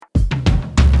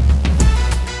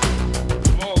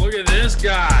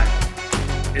guy?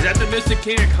 Is that the Mr.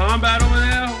 King of Combat over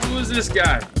there? Who is this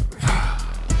guy?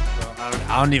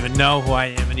 I don't even know who I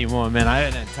am anymore, man. I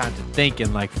haven't had time to think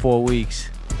in like 4 weeks.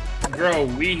 Bro,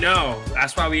 we know.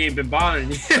 That's why we ain't been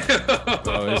bothering you.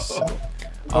 Bro,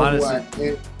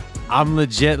 honestly, I'm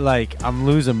legit, like, I'm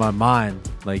losing my mind.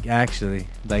 Like, actually.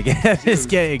 Like, it's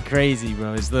getting crazy,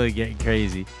 bro. It's literally getting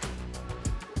crazy.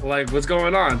 Like, what's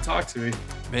going on? Talk to me.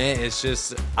 Man, it's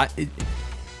just...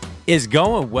 It's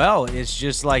going well. It's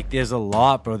just like there's a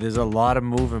lot, bro. There's a lot of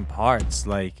moving parts.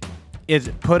 Like, it's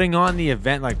putting on the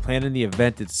event, like planning the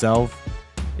event itself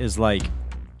is like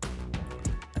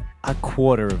a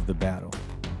quarter of the battle.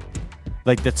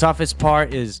 Like, the toughest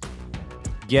part is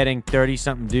getting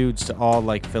 30-something dudes to all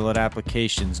like fill out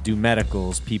applications, do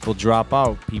medicals, people drop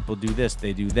out, people do this,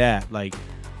 they do that. Like,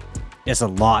 it's a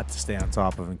lot to stay on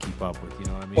top of and keep up with, you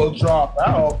know what I mean? People drop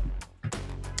out.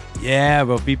 Yeah,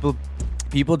 bro.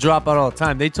 People drop out all the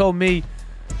time. They told me,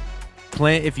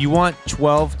 plan if you want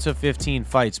 12 to 15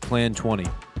 fights, plan 20.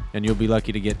 And you'll be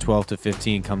lucky to get 12 to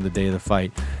 15 come the day of the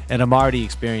fight. And I'm already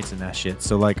experiencing that shit.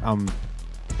 So, like,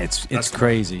 it's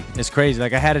crazy. It's crazy.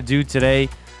 Like, I had a dude today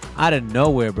out of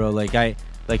nowhere, bro. Like,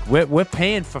 we're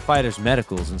paying for fighters'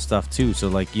 medicals and stuff, too. So,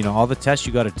 like, you know, all the tests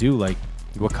you got to do, like,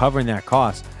 we're covering that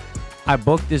cost. I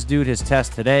booked this dude his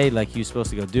test today. Like, he was supposed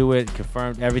to go do it,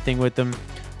 confirmed everything with him.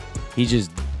 He just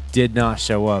did not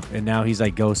show up, and now he's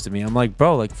like ghosting me. I'm like,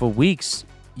 bro, like, for weeks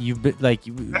you've been like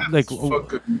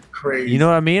fucking crazy. You know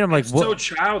what I mean? I'm like, It's what? so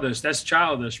childish. That's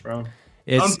childish, bro.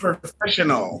 It's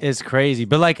unprofessional. It's crazy,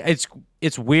 but like,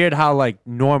 it's weird how like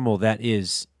normal that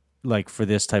is, like, for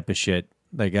this type of shit.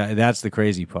 Like, that's the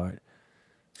crazy part.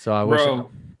 So I wish.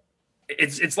 Bro,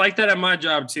 it's like that at my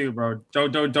job too, bro.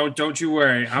 Don't you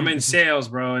worry. I'm in sales,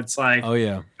 bro. It's like, Oh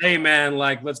yeah. hey man,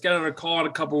 like, let's get on a call in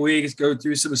a couple weeks, go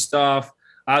through some stuff.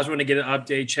 I just want to get an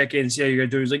update, check in, see how you're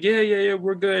doing. He's like, yeah,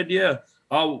 we're good, yeah.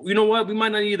 Oh, you know what? We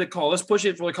might not need the call. Let's push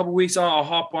it for a couple weeks. I'll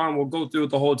hop on. We'll go through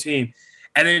with the whole team.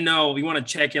 And then no, we want to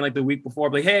check in like the week before.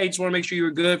 Like, hey, just want to make sure you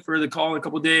were good for the call in a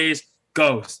couple days.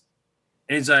 Ghost.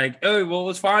 And it's like, oh, well,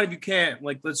 it's fine if you can't.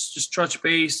 Like, let's just touch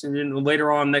base, and then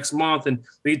later on next month, and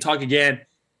we can talk again.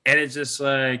 And it's just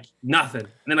like nothing. And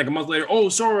then like a month later, oh,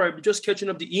 sorry, I'm just catching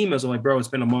up the emails. I'm like, bro, it's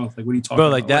been a month. Like, what are you talking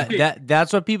Bro, about? like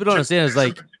that's what people don't understand. Is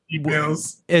like,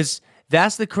 Emails.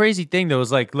 That's the crazy thing though.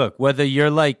 Is like, look, whether you're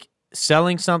like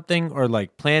selling something or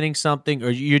like planning something,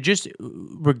 or you're just,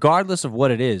 regardless of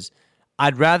what it is,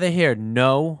 I'd rather hear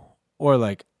no or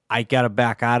like, I gotta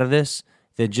back out of this,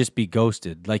 than just be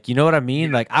ghosted. Like, you know what I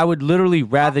mean? Like, I would literally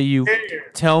rather you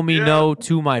tell me no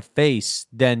to my face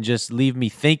than just leave me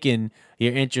thinking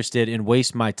you're interested and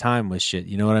waste my time with shit.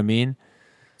 You know what I mean?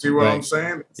 See what Like, I'm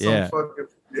saying? yeah. Some fucking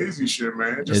crazy shit,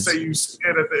 man. Just say you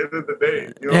scared at the end of the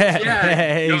day. You know what I'm Yeah,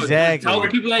 saying? Yo, exactly. Tell the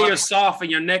people that you're soft and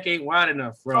your neck ain't wide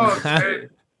enough, bro. Oh, okay.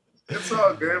 It's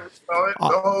all good.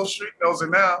 The whole street knows it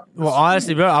now. Well,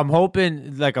 honestly, bro, I'm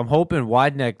hoping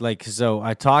wide neck. Like, so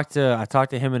I talked to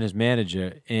him and his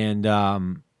manager, and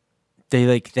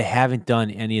they haven't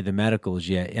done any of the medicals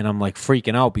yet, and I'm like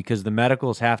freaking out because the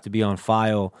medicals have to be on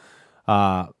file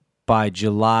by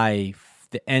July,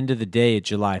 the end of the day at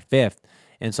July 5th.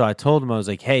 And so I told him, I was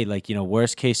like, hey, like, you know,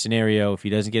 worst case scenario, if he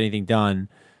doesn't get anything done,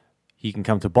 he can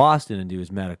come to Boston and do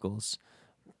his medicals.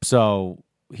 So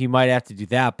he might have to do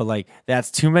that, but like,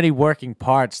 that's too many working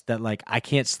parts that like I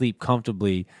can't sleep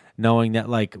comfortably knowing that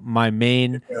like my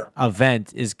main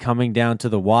event is coming down to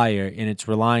the wire, and it's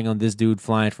relying on this dude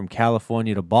flying from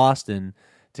California to Boston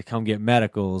to come get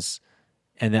medicals.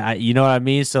 And you know what I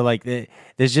mean? So like,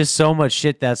 there's just so much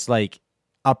shit that's like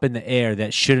up in the air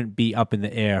that shouldn't be up in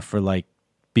the air for like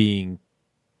being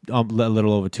a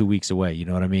little over 2 weeks away. You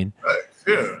know what I mean?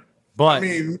 Yeah. But I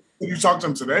mean, you talked to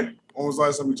him today? When was the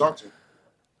last time you talked to him?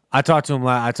 I talked to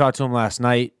him last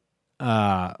night.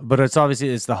 But it's obviously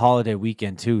it's the holiday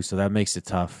weekend too, so that makes it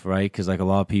tough, right? Because like a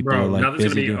lot of people are like nothing's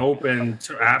busy gonna be open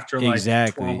after like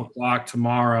Exactly. 12 o'clock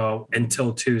tomorrow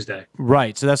until Tuesday.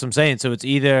 Right. So that's what I'm saying. So it's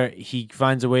either he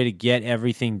finds a way to get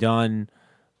everything done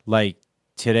like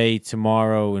today,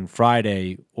 tomorrow, and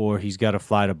Friday, or he's got to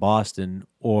fly to Boston,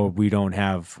 or we don't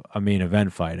have a main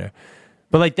event fighter.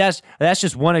 But like that's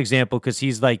just one example because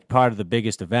he's like part of the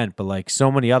biggest event. But like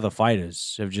so many other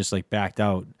fighters have just like backed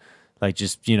out. Like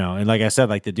just, you know, and like I said,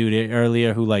 like the dude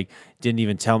earlier who like didn't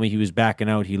even tell me he was backing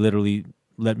out. He literally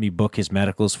let me book his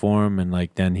medicals for him, and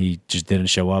like then he just didn't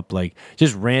show up. Like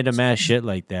just random ass shit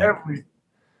like that.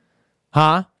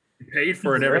 Huh? You paid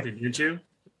for it and everything, didn't you?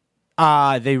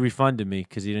 They refunded me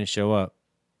because he didn't show up.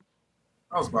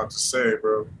 I was about to say,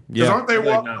 bro. Because Yeah. aren't they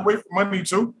walking away from money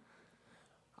too?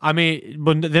 I mean,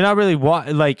 but they're not really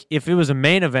like if it was a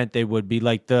main event, they would be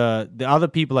like the other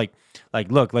people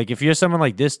like look, like if you're someone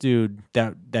like this dude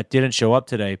that didn't show up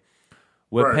today,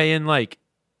 we're paying like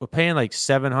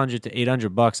 $700 to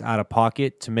 $800 out of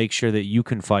pocket to make sure that you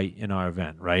can fight in our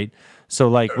event, right? So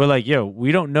like we're like, yo,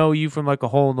 we don't know you from like a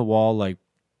hole in the wall, like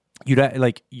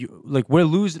we're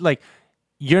losing, like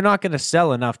you're not going to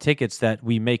sell enough tickets that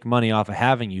we make money off of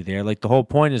having you there. Like the whole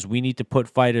point is we need to put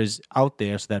fighters out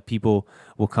there so that people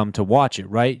will come to watch it,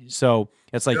 right? So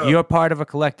it's like you're part of a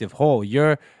collective whole.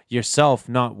 You're yourself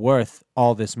not worth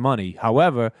all this money.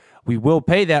 However, we will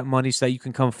pay that money so that you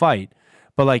can come fight.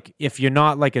 But like if you're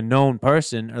not like a known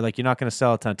person or like you're not going to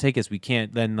sell a ton of tickets, we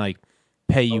can't then like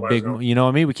pay you you know what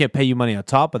I mean? We can't pay you money on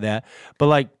top of that. But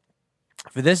like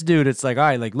for this dude, it's like, all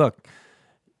right, like look,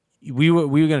 we were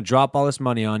gonna drop all this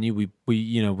money on you. We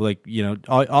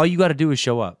all you got to do is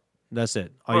show up. That's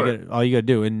it. All you got to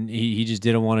do. And he just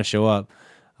didn't want to show up.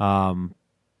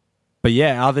 But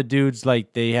yeah, other dudes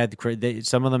like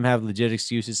some of them have legit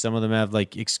excuses. Some of them have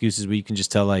like excuses where you can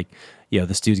just tell like,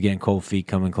 this dude's getting cold feet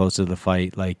coming closer to the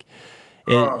fight. Like,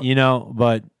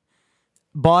 But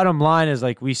bottom line is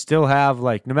like we still have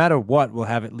like no matter what we'll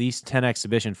have at least 10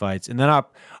 exhibition fights, and then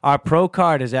our pro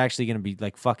card is actually going to be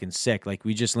like fucking sick. Like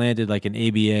we just landed like an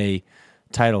ABA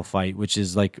title fight, which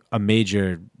is like a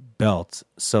major belt.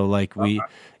 So like we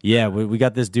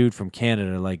got this dude from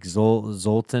Canada, like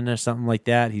Zoltan or something like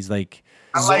that. He's like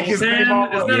I like his name. Is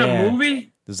that a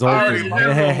movie? Zoltan.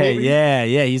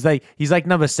 Yeah. He's like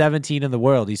number 17 in the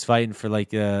world. He's fighting for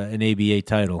like an ABA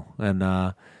title,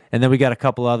 and then we got a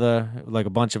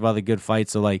bunch of other good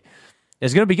fights. So like,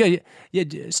 it's gonna be good. Yeah,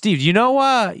 Steve, do you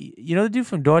know the dude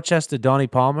from Dorchester, Donnie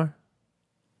Palmer?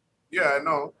 Yeah, I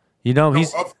know. I don't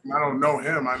know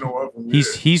him. I know of him.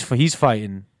 He's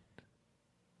fighting.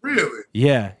 Really?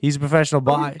 Yeah, he's a professional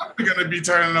boxer. I'm gonna be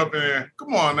turning up in there.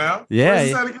 Come on now.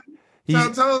 Yeah.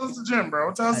 Tell us the gym,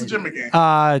 bro. Tell us the gym again.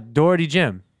 Doherty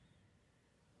Gym.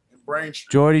 In Braintree.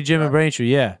 Doherty Gym in Braintree.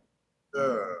 Yeah.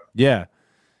 Yeah.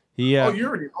 You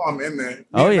already know I'm in there.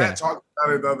 Matt talked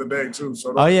about it the other day too.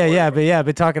 So I've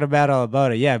been talking to Matt all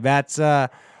about it. Yeah, Matt's. I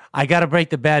got to break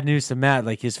the bad news to Matt.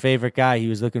 Like his favorite guy, he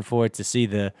was looking forward to see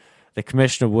the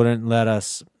commissioner wouldn't let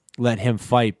him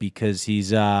fight because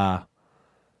he's like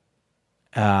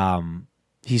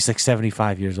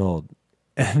 75 years old,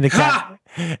 and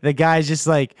the guy's just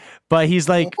like, but he's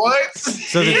like, what?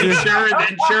 So the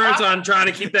insurance on trying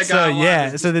to keep that guy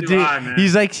alive. So the dude,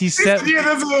 he's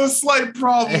there's a slight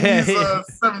problem. He's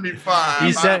 75.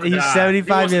 He's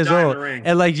 75 years old,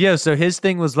 and like so his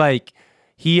thing was like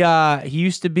he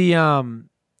used to be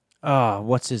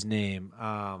what's his name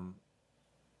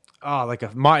Marvin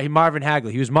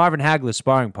Hagler. He was Marvin Hagler's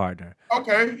sparring partner.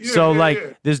 Okay.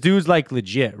 This dude's like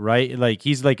legit, right? Like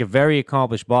he's like a very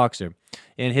accomplished boxer.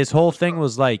 And his whole thing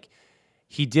was like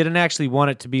he didn't actually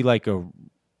want it to be like a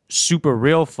super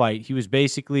real fight. He was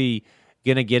basically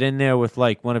going to get in there with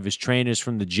like one of his trainers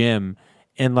from the gym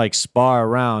and like spar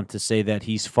around to say that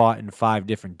he's fought in 5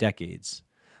 different decades.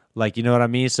 Like, you know what I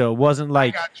mean? So it wasn't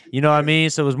like, you know what I mean?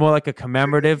 So it was more like a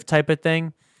commemorative type of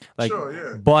thing. Like,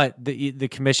 but the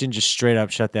commission just straight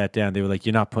up shut that down. They were like,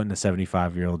 "You're not putting a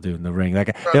 75-year-old dude in the ring."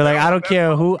 Like, they're like, "I don't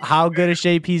care how good a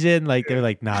shape he's in." Like, they're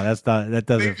like, "Nah, that doesn't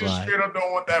they just fly." Straight up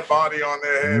don't want that body on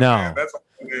their head. No, man. That's what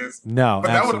it is. No,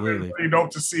 but absolutely. That would have been pretty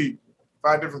dope to see.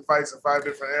 5 different fights in 5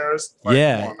 different eras. Like,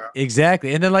 yeah,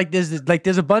 exactly. And then like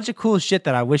there's a bunch of cool shit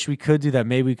that I wish we could do that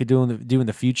maybe we could do in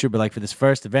the future. But like for this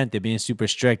first event, they're being super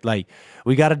strict. Like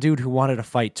we got a dude who wanted to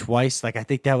fight twice. Like I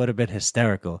think that would have been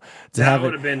hysterical. That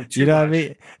would have been too you know much. what I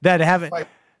mean? That have it.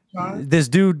 This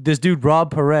dude Rob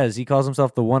Perez, he calls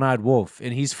himself the One-Eyed Wolf,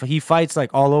 and he fights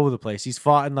like all over the place. He's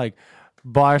fought in like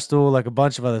Barstool, like a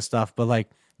bunch of other stuff. But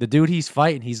like the dude he's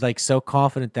fighting, he's like so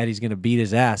confident that he's gonna beat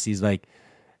his ass. He's like,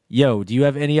 "Yo, do you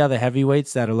have any other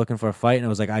heavyweights that are looking for a fight?" And I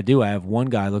was like, "I do. I have one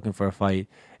guy looking for a fight."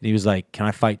 And he was like, "Can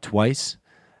I fight twice?"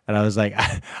 And I was like,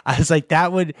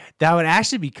 that would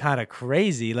actually be kind of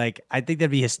crazy. Like, I think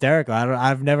that'd be hysterical.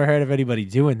 I've never heard of anybody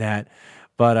doing that,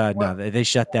 but no, they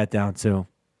shut that down too.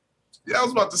 Yeah, I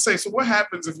was about to say. So what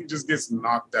happens if he just gets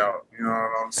knocked out? You know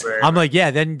what I'm saying? I'm like,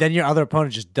 yeah. Then your other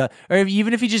opponent just does, or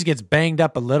even if he just gets banged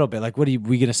up a little bit, like, we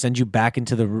gonna send you back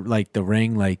into the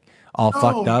ring, like all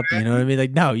fucked up? Man. You know what I mean?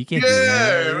 Like, no, you can't.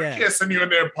 Yeah, we can't send you in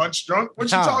there punch drunk.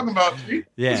 What you talking about, G?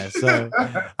 Yeah. So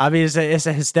I mean, it's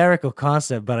a hysterical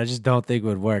concept, but I just don't think it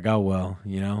would work out well.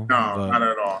 You know? No, not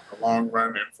at all. The long run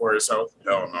and for his health,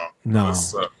 hell no. No.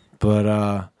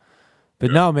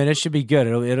 But no, man, it should be good.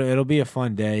 It'll be a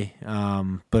fun day.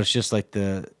 But it's just like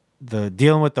the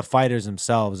dealing with the fighters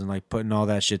themselves and like putting all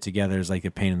that shit together is like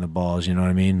a pain in the balls. You know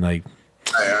what I mean? Like,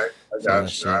 I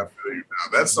got you. I feel you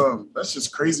now. That's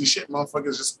just crazy shit.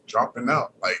 Motherfuckers just dropping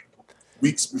out like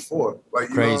weeks before. Like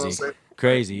you know what I'm saying?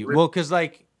 Crazy. Well, because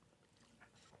like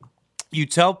you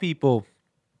tell people,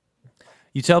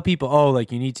 oh,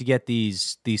 like you need to get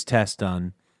these tests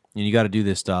done, and you got to do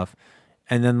this stuff,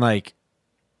 and then like,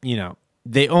 you know,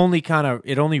 it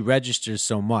only registers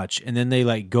so much, and then they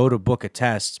like go to book a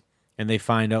test, and they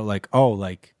find out like, oh,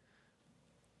 like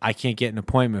I can't get an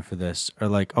appointment for this, or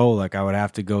like, oh, like I would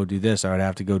have to go do this, I would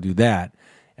have to go do that,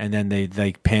 and then they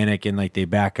like panic and like they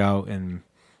back out and,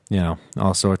 you know,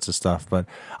 all sorts of stuff. But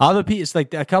other people, it's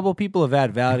like a couple of people have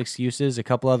had valid excuses. A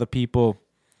couple other people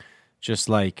just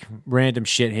like random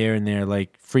shit here and there,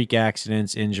 like freak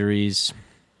accidents, injuries,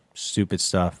 stupid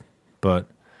stuff. But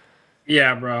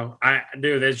yeah, bro,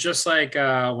 it's just like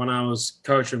when I was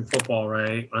coaching football,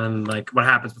 right? And like what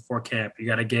happens before camp, you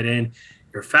got to get in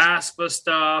your FAFSA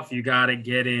stuff. You got to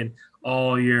get in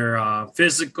all your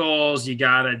physicals. You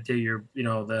got to do your, you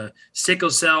know, the sickle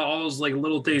cell, all those like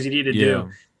little things you need to do.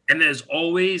 And there's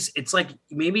always, it's like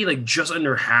maybe like just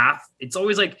under half. It's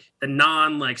always like the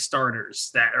non like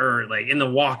starters that are like in the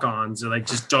walk-ons or like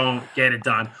just don't get it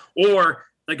done. Or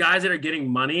the guys that are getting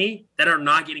money that are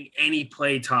not getting any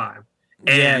play time.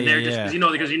 And they're just,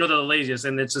 because they're the laziest.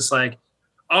 And it's just like,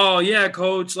 oh yeah,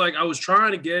 coach, like I was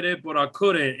trying to get it, but I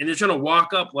couldn't. And they're trying to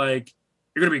walk up like,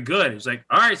 you're going to be good. It's like,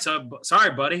 all right, so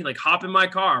sorry, buddy, like hop in my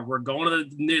car. We're going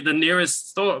to the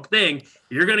nearest store thing.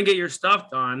 You're going to get your stuff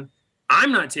done.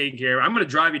 I'm not taking care of it. I'm going to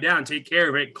drive you down, take care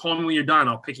of it. Call me when you're done.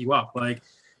 I'll pick you up. Like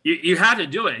you have to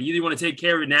do it. You either want to take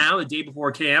care of it now, the day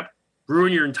before camp,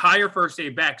 ruin your entire first day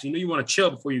back because you want to chill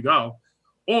before you go,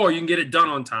 or you can get it done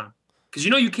on time because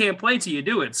you can't play till you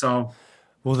do it. So,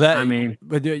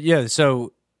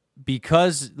 so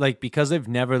because they've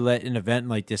never let an event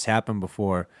like this happen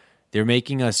before, they're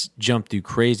making us jump through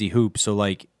crazy hoops. So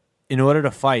like in order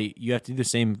to fight, you have to do the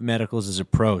same medicals as a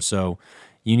pro. So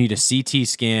you need a CT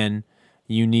scan.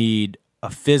 You need a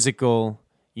physical,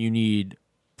 you need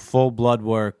full blood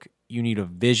work, you need a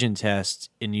vision test,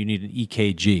 and you need an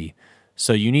EKG.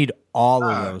 So you need all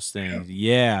of those things.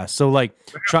 Yeah. So like,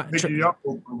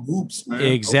 hoops, man.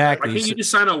 Exactly. I think you just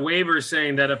sign a waiver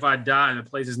saying that if I die, the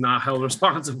place is not held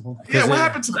responsible. Yeah. What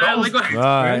happened to those?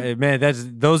 Man,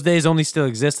 those days only still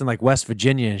exist in like West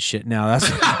Virginia and shit. Now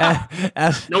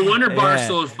that's no wonder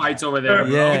Barstool fights over there.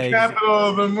 Yeah. The capital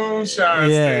of the moonshine.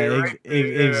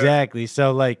 Exactly.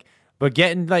 So like, but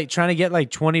trying to get like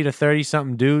 20 to 30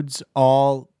 something dudes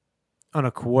all on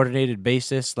a coordinated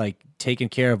basis, like taking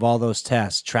care of all those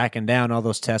tests, tracking down all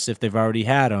those tests if they've already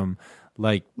had them,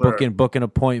 like booking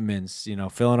appointments,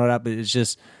 filling it up. It's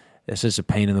just a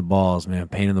pain in the balls, man.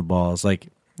 Pain in the balls, like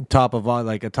top of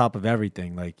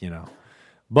everything,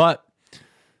 But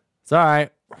it's all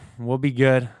right. We'll be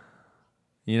good.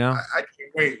 I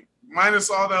can't wait. Minus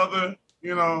all the other,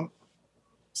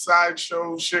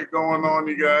 sideshow shit going on.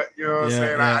 You got, what I'm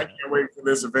saying? Yeah. I can't wait for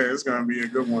this event. It's gonna be a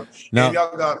good one. No. And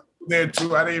y'all got there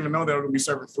too. I didn't even know they were gonna be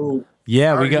serving food.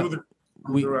 Yeah, I was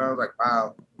like,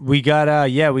 wow. We got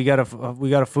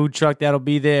a food truck that'll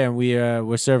be there, and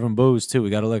we're serving booze too. We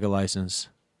got a liquor license.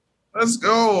 Let's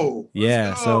go.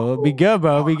 So it'll be good,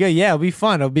 bro. It'll be good. Yeah, it'll be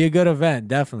fun. It'll be a good event.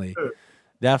 Definitely.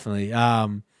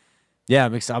 I'm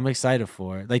excited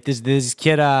for it. Like this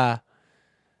kid.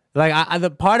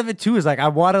 The part of it too is like I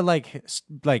want to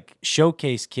like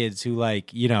showcase kids who they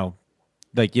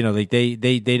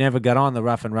never got on the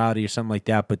Rough and Rowdy or something like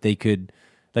that, but they could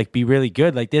like be really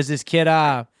good. Like there's this kid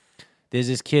Mark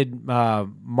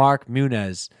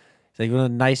Munez. He's like one of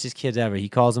the nicest kids ever. He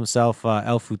calls himself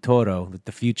El Futuro,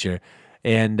 the future,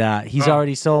 and he's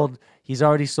already sold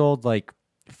like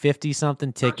 50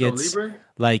 something tickets.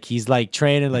 Like he's like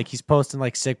training, like he's posting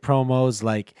like sick promos,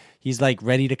 like he's like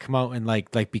ready to come out and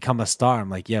like become a star.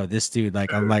 I'm like, yo, this dude,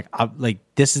 like I'm like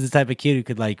this is the type of kid who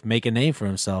could like make a name for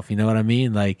himself. You know what I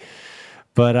mean? Like,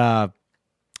 but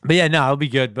yeah, no, it'll be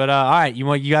good. But all right, you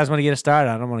guys want to get it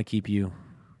started? I don't want to keep you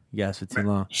guys for too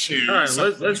long. All right,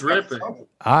 let's rip it. All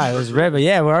right, let's rip it.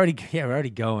 Yeah, we're already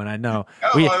going. I know.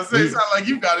 It's not like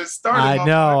you got it started.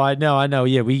 I know.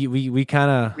 Yeah, we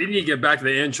kind of. We need to get back to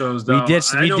the intros, though. We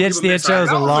ditched the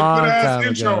intros a long time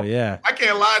ago. Yeah. I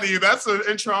can't lie to you. That's an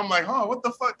intro. I'm like, what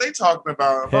the fuck they talking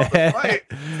about the fight?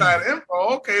 That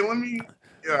info. Okay, let me.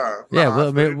 Yeah.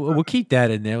 We'll keep that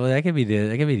in there. Well, that can be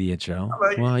the intro.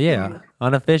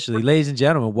 Unofficially, ladies and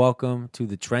gentlemen, welcome to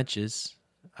the trenches.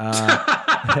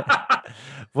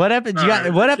 What happened?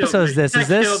 What episode is this? Is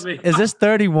this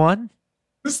 31?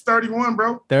 This is 31,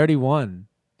 bro. 31.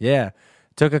 Yeah.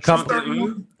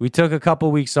 We took a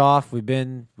couple weeks off. We've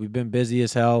been busy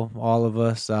as hell, all of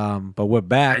us. But we're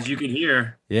back. As you can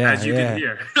hear. Yeah. As you can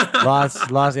hear.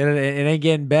 lots. It ain't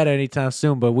getting better anytime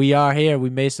soon, but we are here. We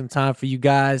made some time for you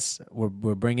guys. We're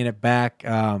bringing it back.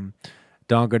 Don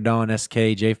Gardone,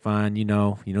 SK, J Fine, you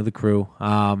know the crew.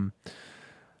 All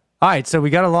right, so we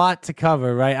got a lot to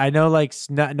cover, right? I know like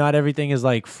not everything is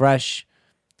like fresh,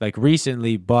 like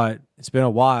recently, but it's been a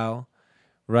while,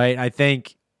 right? I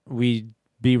think we'd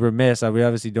be remiss. We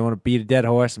obviously don't want to beat a dead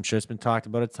horse. I'm sure it's been talked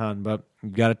about a ton, but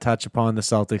we've got to touch upon the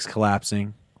Celtics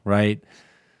collapsing, right?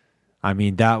 I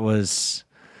mean, that was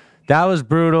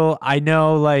brutal. I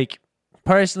know, like,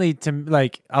 personally,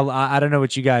 I don't know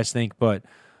what you guys think, but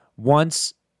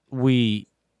once we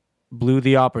blew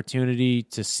the opportunity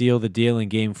to seal the deal in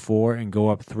Game 4 and go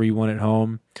up 3-1 at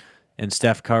home, and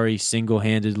Steph Curry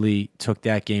single-handedly took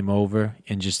that game over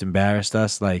and just embarrassed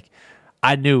us, like,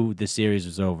 I knew the series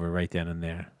was over right then and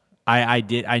there. I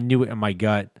knew it in my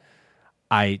gut.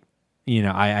 I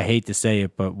hate to say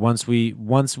it, but once we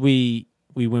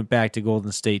went back to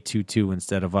Golden State 2-2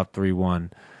 instead of up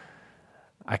 3-1,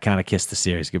 I kind of kissed the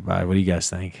series goodbye. What do you guys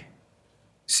think?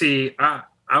 See,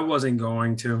 I wasn't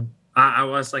going to. I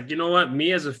was like, you know what?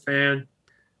 Me as a fan,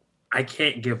 I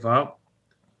can't give up.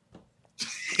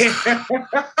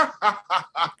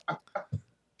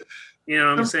 You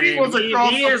know what I'm saying?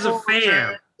 Me as a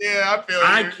fan, yeah, I feel you.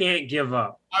 I can't give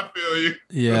up. I feel you.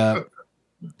 Yeah.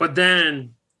 But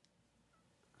then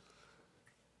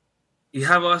you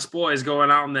have us boys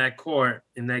going out in that court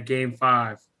in that Game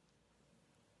 5.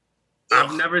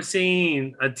 I've never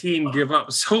seen a team give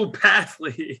up so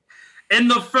badly in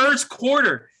the first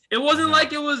quarter. It wasn't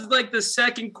like it was like the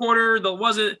second quarter. It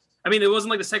wasn't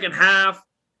like the second half.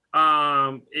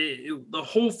 The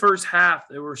whole first half,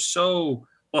 they were so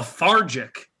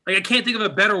lethargic. Like, I can't think of a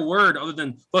better word other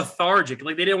than lethargic.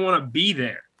 Like, they didn't want to be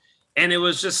there. And it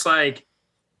was just like,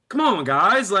 come on,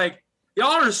 guys. Like, y'all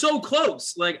are so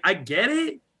close. Like, I get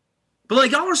it. But,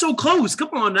 like, y'all are so close. Come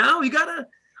on now.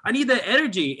 I need that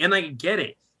energy. And I get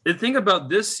it. The thing about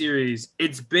this series,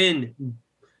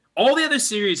 all the other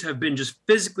series have been just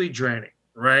physically draining,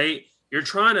 right? You're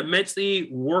trying to mentally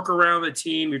work around the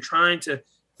team. You're trying to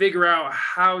figure out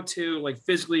how to, like,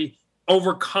 physically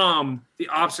overcome the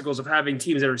obstacles of having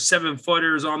teams that are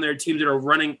 7-footers on their teams that are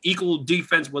running equal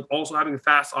defense with also having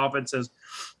fast offenses.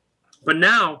 But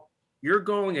now you're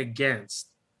going against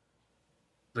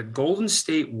the Golden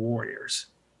State Warriors,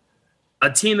 a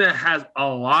team that has a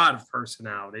lot of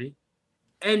personality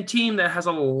and team that has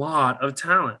a lot of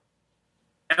talent.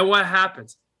 And what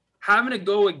happens? Having to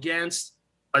go against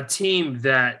a team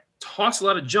that talks a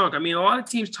lot of junk. I mean, a lot of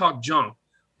teams talk junk.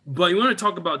 But you want to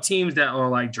talk about teams that are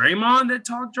like Draymond that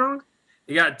talk drunk?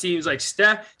 You got teams like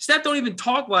Steph. Steph don't even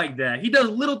talk like that. He does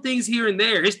little things here and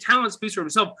there. His talent speaks for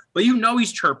himself, but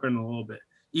he's chirping a little bit.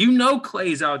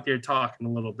 Clay's out there talking a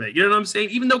little bit. You know what I'm saying?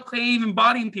 Even though Clay ain't even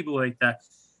bodying people like that.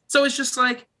 So it's just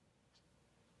like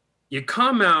you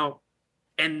come out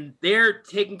and they're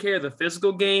taking care of the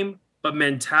physical game, but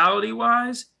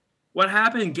mentality-wise, what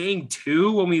happened in Game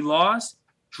 2 when we lost?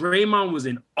 Draymond was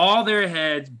in all their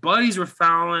heads. Buddies were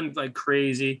fouling like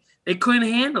crazy. They couldn't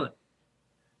handle it.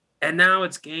 And now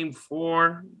it's Game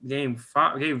 4. Game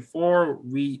 4,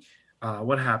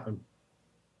 what happened?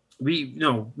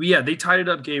 They tied it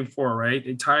up Game 4, right?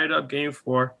 They tied it up Game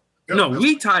 4.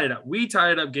 We tied it up. We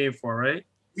tied it up Game 4, right?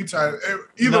 We tied it.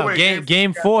 Either way.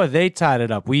 Game 4, they tied it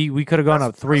up. We could have gone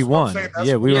up 3-1.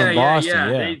 Yeah, we were in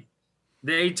Boston. Yeah.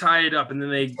 They tie it up, and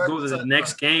then they go to the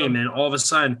next game, and all of a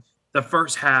sudden, the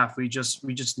first half, we just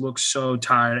look so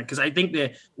tired. Because I think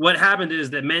that what happened is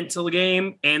the mental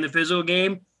game and the physical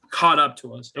game caught up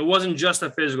to us. It wasn't just a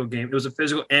physical game. It was a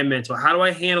physical and mental. How do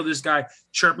I handle this guy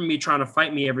chirping me, trying to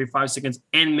fight me every 5 seconds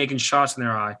and making shots in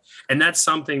their eye? And that's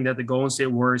something that the Golden State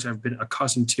Warriors have been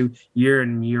accustomed to year in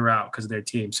and year out because of their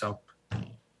team. So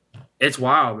it's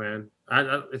wild, man.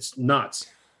 It's nuts.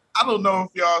 I don't know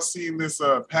if y'all seen this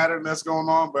pattern that's going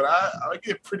on, but I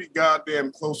get pretty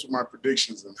goddamn close with my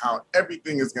predictions and how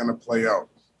everything is going to play out.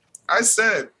 I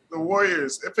said the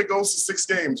Warriors, if it goes to 6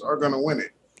 games, are going to win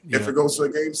it. Yeah. If it goes to a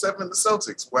Game 7, the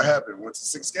Celtics, what happened? Went to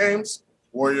 6 games,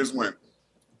 Warriors win.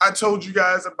 I told you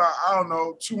guys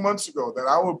about, 2 months ago that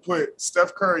I would put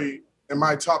Steph Curry in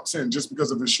my top 10 just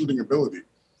because of his shooting ability.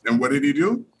 And what did he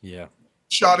do? Yeah.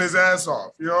 Shot his ass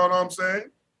off. You know what I'm saying?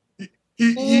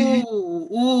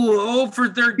 0 for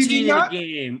 13 in a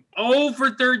game. 0 for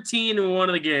 13 in one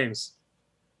of the games.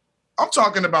 I'm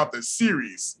talking about the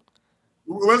series.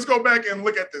 let's go back and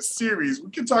look at the series. We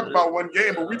can talk about one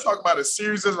game, but we talk about a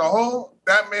series as a whole.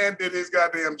 That man did his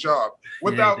goddamn job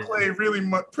without Clay really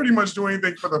pretty much doing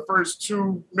anything for the first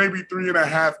 2, maybe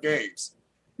 3.5 games.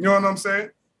 You know what I'm saying?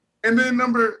 And then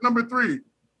number 3,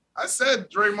 I said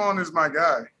Draymond is my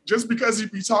guy just because he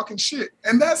be talking shit.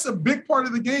 And that's a big part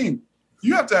of the game.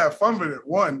 You have to have fun with it.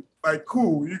 1, like,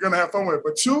 cool, you're going to have fun with it.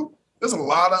 But 2, there's a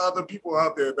lot of other people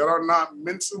out there that are not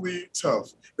mentally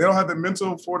tough. They don't have the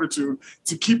mental fortitude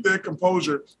to keep their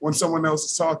composure when someone else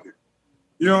is talking.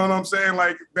 You know what I'm saying?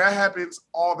 Like, that happens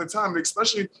all the time.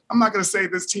 Especially, I'm not going to say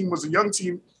this team was a young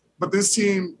team, but this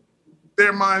team,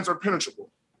 their minds are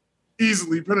penetrable,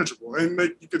 easily penetrable. And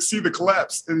you could see the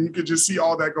collapse, and you could just see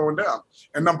all that going down.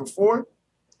 And number 4,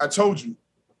 I told you,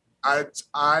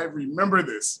 I remember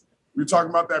this. We were talking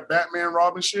about that Batman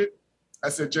Robin shit. I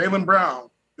said Jaylen Brown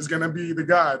is going to be the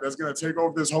guy that's going to take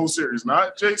over this whole series,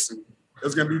 not Jason.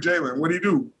 It's going to be Jaylen. What did he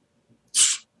do?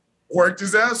 Worked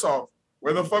his ass off.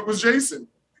 Where the fuck was Jason?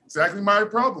 Exactly my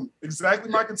problem.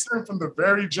 Exactly my concern from the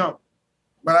very jump.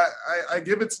 But I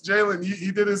give it to Jaylen.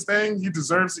 He did his thing. He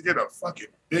deserves to get a fucking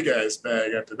big-ass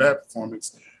bag after that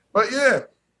performance. But, yeah,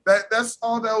 that's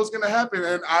all that was going to happen.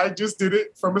 And I just did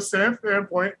it from a fan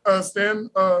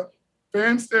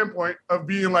standpoint of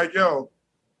being like, yo,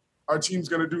 our team's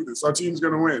going to do this. Our team's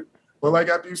going to win. But like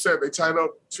after you said, they tied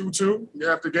up 2-2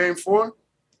 after game 4.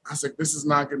 I was like, this is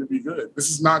not going to be good. This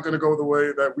is not going to go the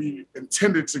way that we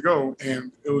intended to go.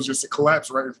 And it was just a collapse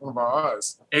right in front of our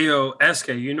eyes. Hey, yo, SK,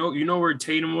 you know where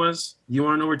Tatum was? You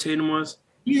want to know where Tatum was?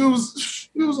 He was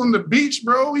on the beach,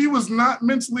 bro. He was not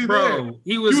mentally there. Bro,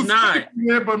 he was not.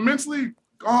 There, but mentally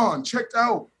gone, checked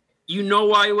out. You know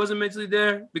why he wasn't mentally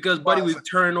there? Because Buddy was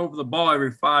turning over the ball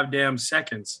every 5 damn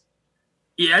seconds.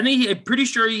 Yeah, I think I'm pretty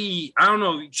sure I don't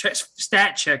know,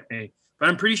 stat check me, but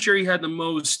I'm pretty sure he had the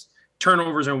most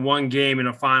turnovers in one game in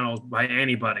a finals by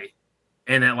anybody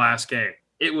in that last game.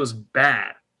 It was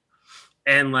bad.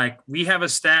 And like, we have a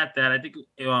stat that I think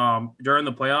during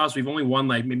the playoffs, we've only won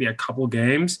like maybe a couple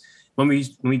games when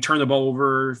we turn the ball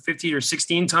over 15 or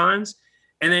 16 times.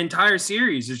 And the entire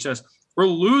series is just, we're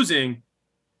losing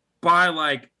by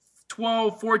like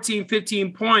 12, 14,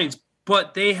 15 points,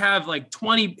 but they have like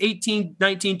 20, 18,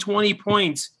 19, 20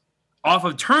 points off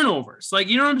of turnovers. Like,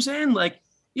 you know what I'm saying? Like,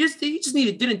 you just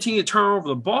didn't team to turn over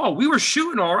the ball. We were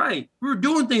shooting all right. We were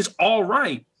doing things all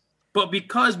right. But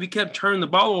because we kept turning the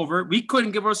ball over, we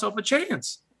couldn't give ourselves a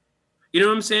chance. You know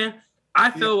what I'm saying?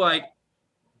 I feel like,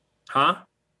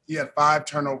 He had 5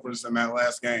 turnovers in that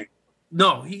last game.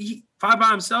 No, he 5 by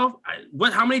himself.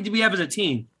 How many did we have as a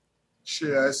team?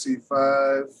 Shit, I see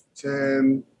 5,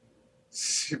 10,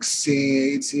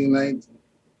 16, 18, 19,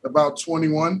 about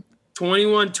 21.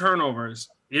 21 turnovers.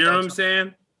 You know what I'm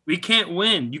saying? We can't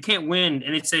win. You can't win.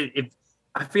 And if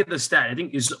I forget the stat, I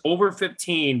think it's over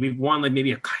 15. We've won like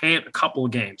maybe a couple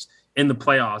of games in the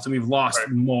playoffs, and we've lost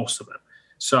most of them.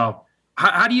 So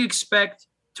how do you expect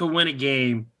to win a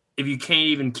game if you can't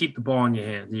even keep the ball in your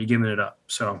hands and you're giving it up?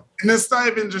 So, and it's not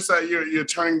even just that you're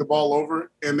turning the ball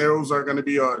over, and those are going to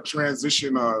be a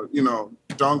transition,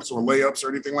 dunks or layups or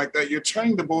anything like that. You're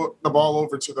turning the ball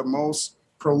over to the most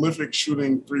prolific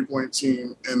shooting 3-point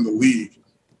team in the league.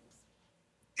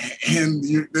 And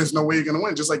there's no way you're going to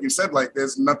win. Just like you said, like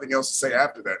there's nothing else to say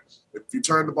after that. If you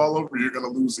turn the ball over, you're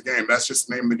going to lose the game. That's just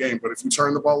the name of the game. But if you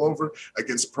turn the ball over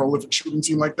against a prolific shooting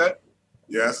team like that,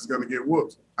 your ass is going to get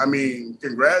whooped. I mean,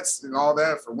 congrats and all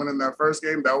that for winning that first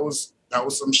game. That was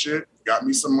some shit. Got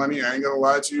me some money. I ain't going to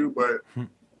lie to you, but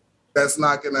that's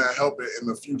not going to help it in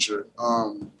the future.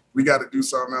 We got to do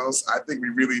something else. I think we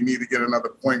really need to get another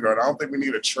point guard. I don't think we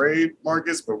need a trade,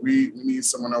 Marcus, but we need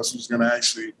someone else who's going to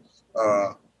actually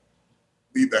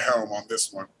lead the helm on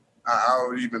this one. I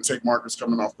would even take Marcus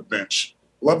coming off the bench.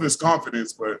 Love his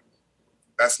confidence, but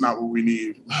that's not what we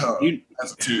need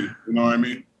as a team. You know what I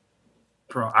mean?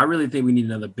 Bro, I really think we need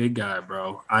another big guy,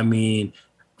 bro. I mean,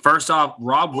 first off,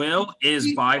 Rob Will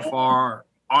is by far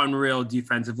unreal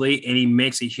defensively, and he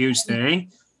makes a huge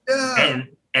thing. Yeah.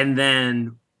 And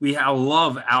then I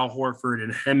love Al Horford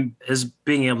and his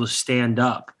being able to stand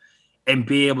up and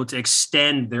be able to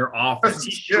extend their offense.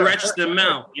 He stretched them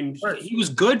out. And he was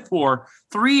good for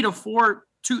 3 to 4,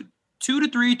 2 to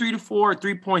 3, 3 to 4,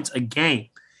 3 points a game.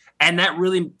 And that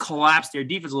really collapsed their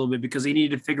defense a little bit because they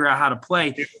needed to figure out how to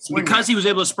play. Because he was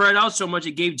able to spread out so much,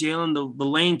 it gave Jaylen the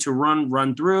lane to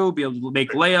run through, be able to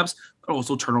make layups, but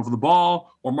also turn over the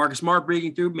ball, or Marcus Smart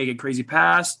breaking through, make a crazy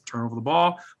pass, turn over the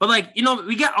ball. But,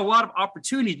 we got a lot of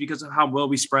opportunities because of how well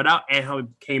we spread out and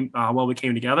how we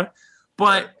came together.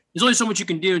 But there's only so much you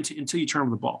can do until you turn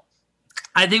over the ball.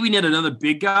 I think we need another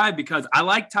big guy because I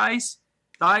like Theis.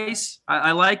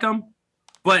 I like him,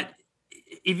 but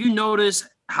if you notice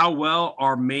how well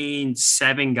our main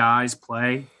 7 guys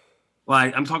play,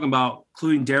 like I'm talking about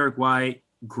including Derek White,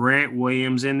 Grant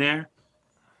Williams in there,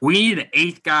 we need an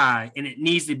 8th guy, and it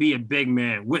needs to be a big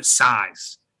man with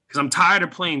size because I'm tired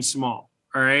of playing small.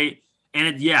 All right.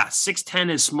 And 6'10"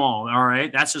 is small. All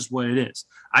right. That's just what it is.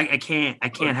 I can't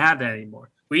have that anymore.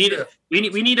 We need a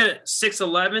 6'11",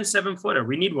 7-footer.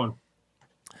 We need one.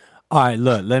 All right,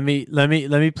 look, let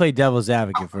me play devil's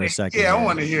advocate for a second. Yeah, I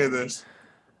want to hear this.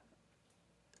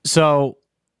 So,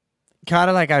 kind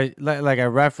of like I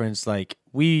referenced, like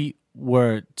we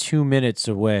were 2 minutes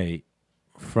away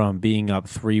from being up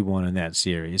 3-1 in that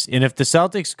series. And if the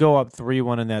Celtics go up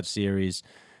 3-1 in that series,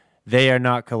 they are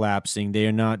not collapsing. They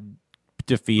are not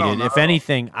defeated. If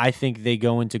anything, I think they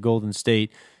go into Golden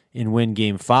State and win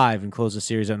Game 5 and close the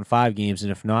series out in 5 games.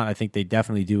 And if not, I think they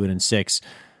definitely do it in 6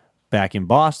 back in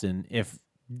Boston,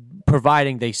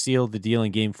 providing they seal the deal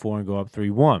in Game 4 and go up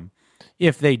 3-1.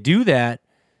 If they do that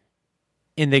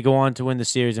and they go on to win the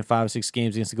series in 5 or 6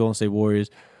 games against the Golden State Warriors,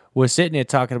 we're sitting there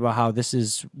talking about how this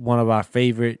is one of our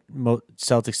favorite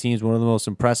Celtics teams, one of the most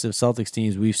impressive Celtics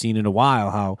teams we've seen in a while,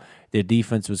 how their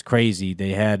defense was crazy.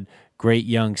 They had great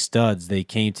young studs. They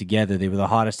came together. They were the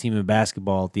hottest team in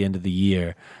basketball at the end of the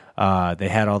year. They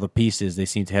had all the pieces. They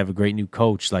seemed to have a great new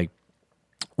coach. Like,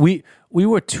 we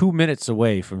were 2 minutes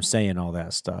away from saying all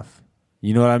that stuff.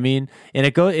 You know what I mean? And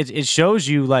it shows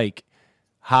you like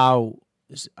how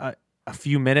a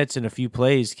few minutes and a few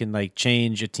plays can like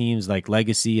change a team's like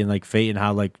legacy and like fate and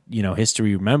how like, you know,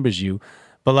 history remembers you.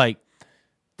 But like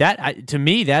that, to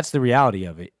me, that's the reality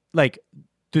of it. Like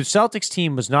the Celtics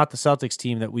team was not the Celtics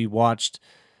team that we watched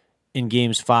in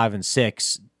games 5 and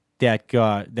 6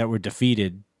 that were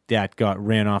defeated, that got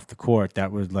ran off the court,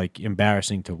 that was like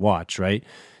embarrassing to watch, right?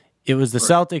 It was the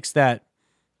Celtics that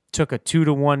took a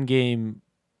 2-1 game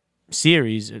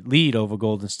series lead over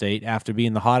Golden State after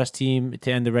being the hottest team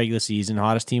to end the regular season,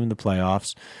 hottest team in the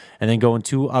playoffs, and then going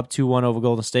up 2-1 over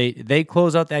Golden State. They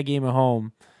close out that game at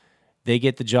home. They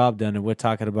get the job done, and we're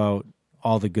talking about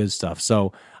all the good stuff.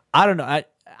 So I don't know.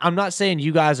 I'm not saying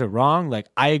you guys are wrong. Like,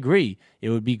 I agree. It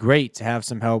would be great to have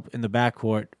some help in the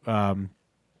backcourt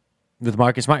with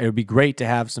Marcus Smart. It would be great to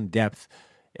have some depth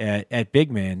at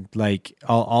big man. Like,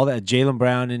 all that. Jaylen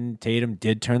Brown and Tatum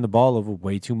did turn the ball over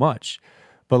way too much.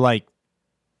 But, like,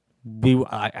 we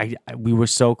were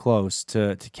so close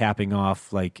to capping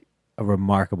off, like, a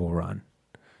remarkable run.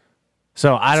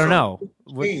 So, I don't know.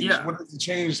 What is the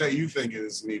change that you think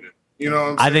is needed? You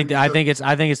know what I'm saying? I think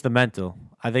it's the mental.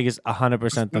 I think it's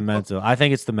 100% the mental. I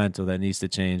think it's the mental that needs to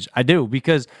change. I do,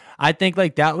 because I think,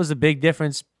 like, that was a big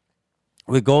difference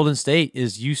with Golden State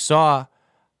is you saw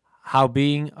how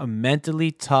being a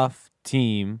mentally tough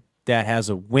team that has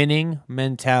a winning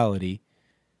mentality,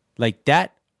 like,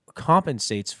 that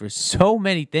compensates for so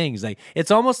many things. Like, it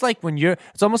almost got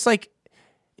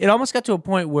to a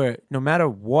point where no matter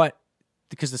what,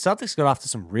 because the Celtics got off to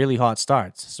some really hot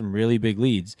starts, some really big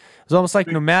leads. It's almost like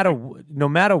no matter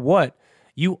what,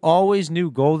 you always knew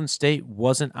Golden State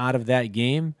wasn't out of that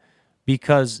game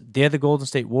because they're the Golden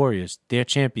State Warriors. They're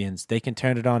champions. They can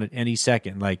turn it on at any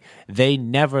second. Like, they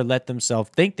never let themselves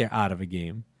think they're out of a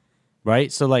game,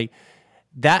 right? So, like,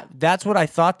 that's what I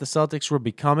thought the Celtics were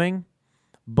becoming.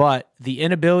 But the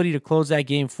inability to close that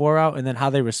Game 4 out and then how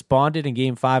they responded in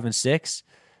Game 5 and 6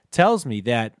 tells me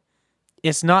that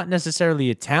it's not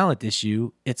necessarily a talent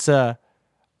issue. It's a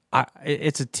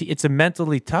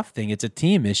mentally tough thing. It's a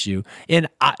team issue. And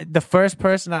the first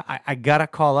person I gotta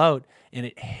call out,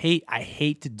 and I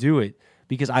hate to do it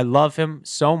because I love him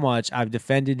so much. I've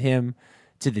defended him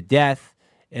to the death,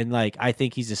 and like I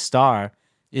think he's a star.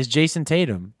 Is Jason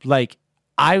Tatum? Like,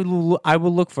 I will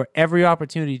look for every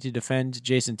opportunity to defend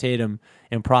Jason Tatum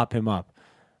and prop him up,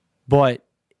 but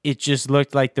it just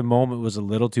looked like the moment was a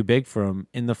little too big for him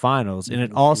in the finals, and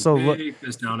it also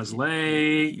looked down his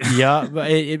leg. Yeah,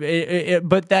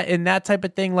 but that type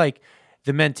of thing, like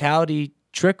the mentality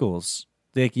trickles.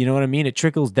 Like, you know what I mean? It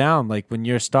trickles down. Like when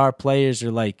your star players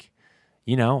are like,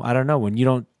 you know, I don't know, when you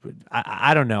don't.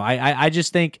 I don't know. I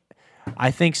just think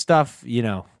stuff, you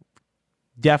know,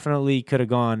 definitely could have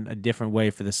gone a different way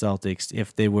for the Celtics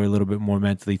if they were a little bit more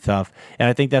mentally tough. And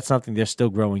I think that's something they're still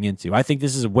growing into. I think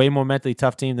this is a way more mentally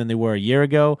tough team than they were a year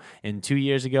ago and 2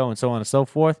 years ago and so on and so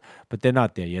forth. But they're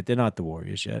not there yet. They're not the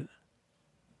Warriors yet.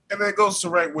 And that goes to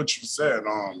right what you said.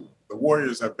 The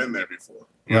Warriors have been there before.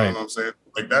 You know what I'm saying?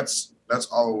 Like, that's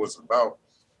all it was about.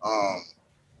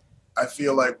 I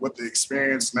feel like with the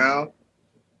experience now,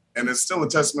 and it's still a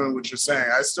testament to what you're saying,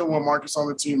 I still want Marcus on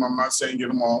the team. I'm not saying get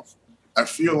him off. I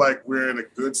feel like we're in a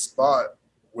good spot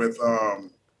with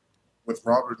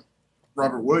Robert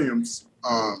Robert Williams.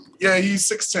 Yeah, he's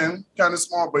 6'10", kind of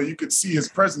small, but you could see his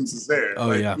presence is there.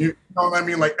 Oh, yeah. You know what I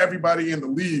mean? Like, everybody in the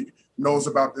league knows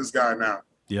about this guy now.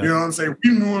 Yeah. You know what I'm saying?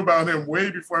 We knew about him way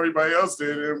before everybody else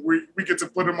did, and we get to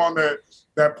put him on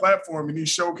that platform, and he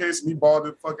showcased and he balled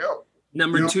the fuck out.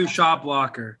 Number two shot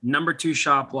blocker in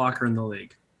the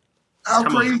league. How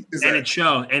crazy is that?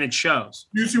 And it shows.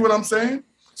 You see what I'm saying?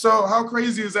 So how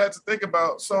crazy is that to think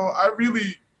about? So I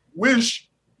really wish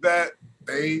that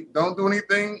they don't do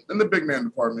anything in the big man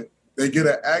department. They get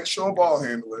an actual ball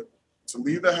handler to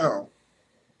lead the helm.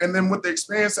 And then with the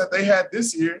experience that they had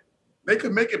this year, they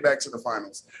could make it back to the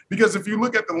finals. Because if you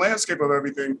look at the landscape of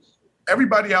everything,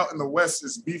 everybody out in the West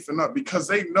is beefing up because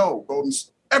they know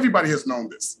everybody has known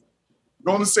this.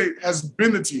 Golden State has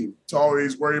been the team to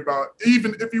always worry about,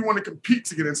 even if you want to compete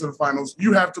to get into the finals,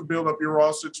 you have to build up your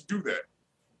roster to do that.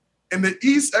 In the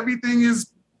East, everything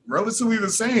is relatively the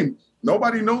same.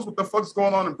 Nobody knows what the fuck's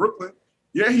going on in Brooklyn.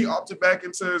 Yeah, he opted back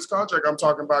into his contract. I'm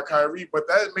talking about Kyrie, but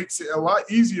that makes it a lot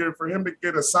easier for him to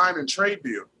get a sign and trade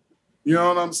deal. You know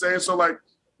what I'm saying? So, like,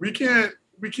 we can't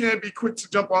be quick to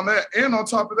jump on that. And on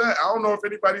top of that, I don't know if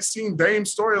anybody's seen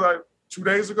Dame's story like 2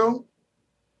 days ago.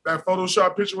 That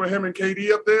Photoshop picture with him and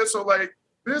KD up there. So, like,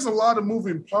 there's a lot of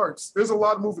moving parts. There's a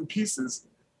lot of moving pieces.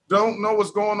 Don't know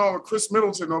what's going on with Chris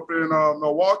Middleton up in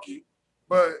Milwaukee.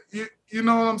 But you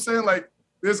know what I'm saying? Like,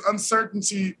 there's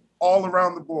uncertainty all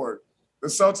around the board. The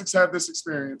Celtics have this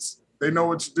experience. They know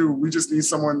what to do. We just need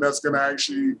someone that's going to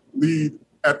actually lead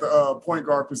at the point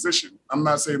guard position. I'm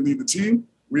not saying lead the team.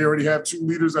 We already have 2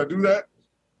 leaders that do that.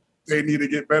 They need to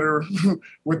get better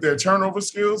with their turnover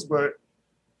skills, but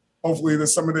hopefully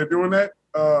this summer they're doing that.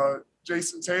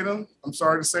 Jason Tatum, I'm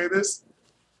sorry to say this,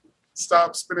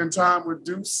 stop spending time with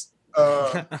Deuce.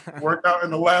 Work out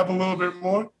in the lab a little bit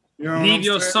more. You know, leave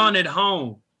your son at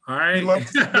home. All right. You love to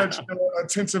see that you're an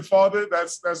attentive father.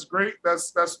 That's great.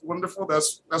 That's wonderful.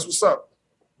 That's what's up.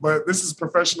 But this is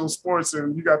professional sports,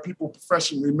 and you got people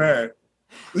professionally mad.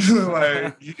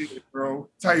 Like, yeah, bro,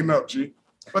 tighten up, G.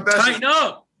 But that's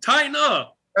tighten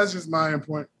up. That's just my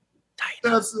input.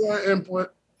 That's my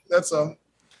input. That's all.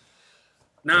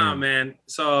 Nah, man.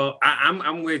 So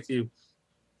I'm with you.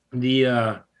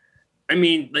 I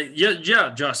mean, like,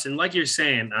 yeah, Justin, like you're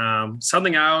saying,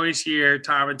 something I always hear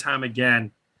time and time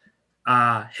again.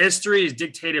 History is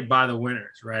dictated by the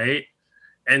winners, right?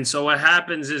 And so what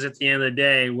happens is at the end of the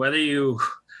day, whether you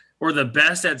were the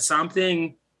best at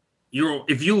something,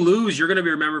 if you lose, you're going to be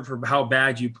remembered for how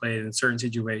bad you played in certain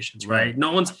situations, right?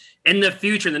 No one's in the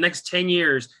future, in the next 10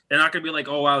 years, they're not going to be like,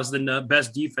 oh, I was the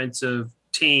best defensive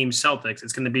team Celtics.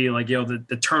 It's going to be like,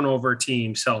 the turnover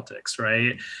team Celtics,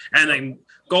 right? And like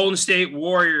Golden State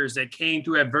Warriors that came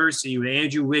through adversity with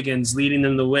Andrew Wiggins leading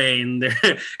them the way and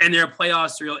their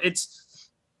playoffs thrill.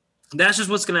 That's just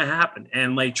what's going to happen.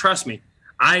 And like, trust me,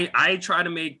 I try to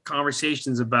make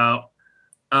conversations about,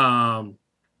 our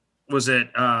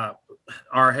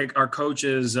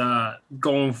coaches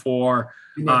going for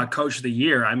coach of the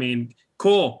year. I mean,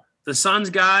 cool. The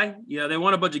Suns guy, they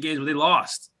won a bunch of games, but they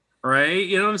lost. Right?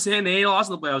 You know what I'm saying? They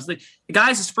lost in the playoffs. The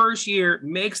guy's his first year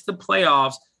makes the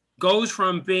playoffs, goes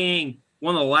from being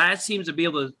one of the last teams to be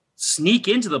able to sneak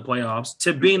into the playoffs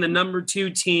to being the number 2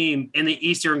 team in the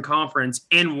Eastern Conference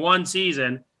in one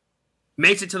season,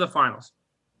 makes it to the finals.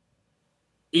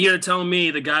 You're going to tell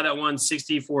me the guy that won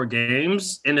 64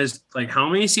 games in his, like, how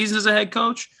many seasons as a head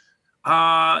coach?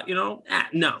 No,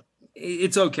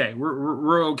 it's okay.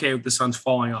 We're okay with the Suns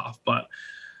falling off, but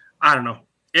I don't know.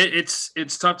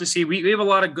 It's tough to see. We have a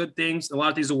lot of good things, a lot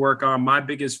of things to work on. My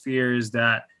biggest fear is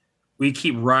that we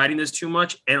keep riding this too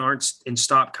much and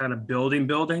stop kind of building.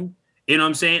 You know what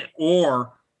I'm saying?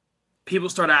 Or people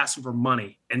start asking for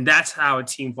money, and that's how a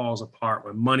team falls apart,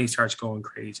 when money starts going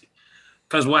crazy.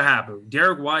 Because what happened?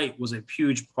 Derek White was a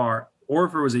huge part.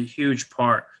 Horford was a huge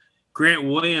part. Grant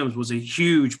Williams was a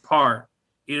huge part.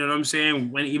 You know what I'm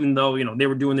saying? Even though, they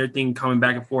were doing their thing coming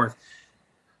back and forth.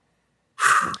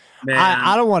 Man.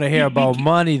 I don't want to hear about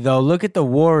money, though. Look at the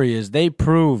Warriors. They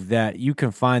prove that you can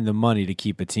find the money to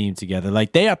keep a team together.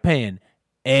 Like, they are paying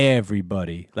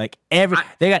everybody. Like, they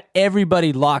got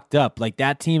everybody locked up. Like,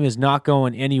 that team is not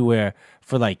going anywhere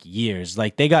for, like, years.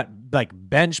 Like, they got, like,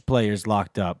 bench players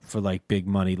locked up for, like, big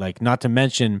money. Like, not to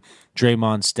mention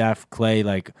Draymond, Steph, Clay,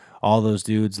 like, all those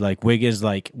dudes. Like, Wiggins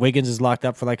is locked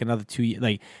up for, like, another 2 years.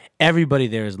 Like, everybody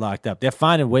there is locked up. They're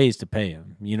finding ways to pay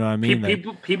him. You know what I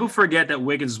mean? People forget that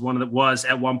Wiggins was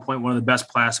at one point one of the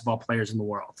best basketball players in the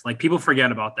world. Like, people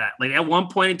forget about that. Like, at one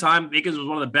point in time, Wiggins was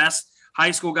one of the best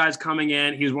high school guys coming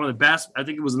in. He was one of the best. I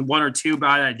think it was the 1 or 2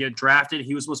 guy that get drafted.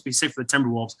 He was supposed to be sick for the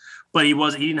Timberwolves, but he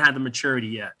didn't have the maturity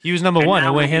yet. He was number 1. He was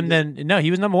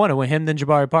number 1. It went him, then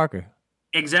Jabari Parker.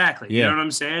 Exactly. Yeah. You know what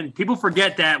I'm saying? People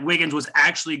forget that Wiggins was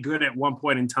actually good at one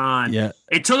point in time. Yeah.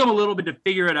 It took him a little bit to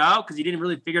figure it out because he didn't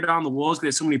really figure it out on the Wolves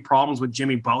because there's so many problems with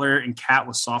Jimmy Butler, and Cat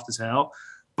was soft as hell.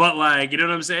 But, like, you know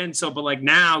what I'm saying? So, but, like,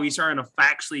 now he's starting to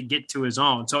factually get to his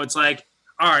own. So it's like,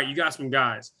 all right, you got some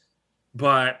guys.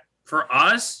 But for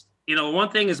us, you know, one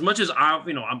thing, as much as I'm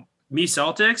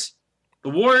Celtics, the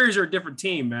Warriors are a different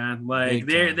team, man. Like,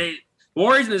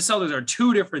 Warriors and the Celtics are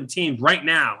two different teams right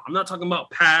now. I'm not talking about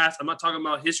past. I'm not talking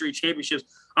about history championships.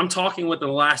 I'm talking within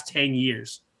the last 10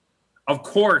 years. Of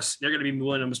course, they're going to be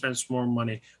willing to spend some more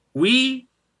money. We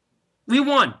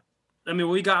won. I mean,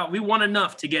 we won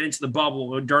enough to get into the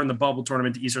bubble during the bubble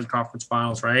tournament, the Eastern Conference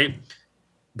Finals, right?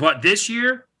 But this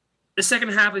year, the second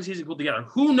half of the season pulled together.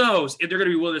 Who knows if they're going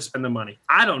to be willing to spend the money?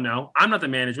 I don't know. I'm not the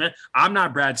management. I'm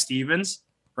not Brad Stevens,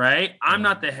 right? I'm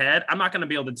not the head. I'm not going to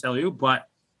be able to tell you, but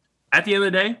at the end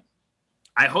of the day,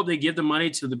 I hope they give the money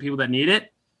to the people that need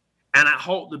it. And I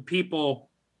hope the people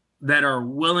that are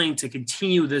willing to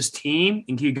continue this team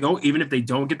and keep going, even if they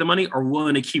don't get the money, are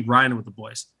willing to keep riding with the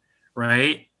boys,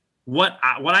 right? What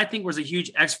I think was a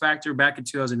huge X factor back in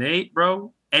 2008,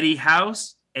 bro, Eddie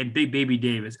House and Big Baby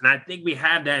Davis. And I think we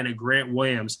had that in a Grant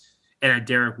Williams and a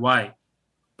Derek White.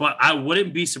 But I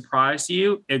wouldn't be surprised to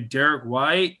you if Derek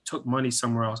White took money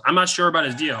somewhere else. I'm not sure about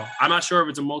his deal. I'm not sure if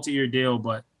it's a multi-year deal,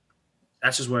 but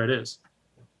that's just what it is.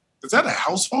 Is that a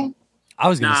house phone? I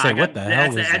was going to say, what the hell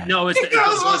was that? No, it's the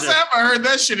buzzer. I haven't heard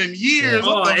that shit in years.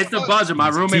 Oh, it's the buzzer. My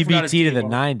roommate TBT to the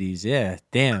 90s. Yeah,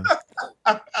 damn.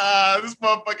 This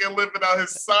motherfucker living out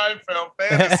his Seinfeld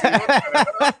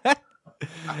fantasy.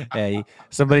 Hey,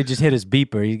 somebody just hit his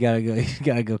beeper. You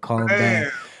gotta go call him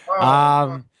back.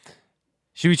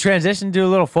 Should we transition to a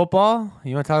little football?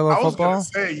 You want to talk a little football? I was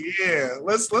gonna say, yeah.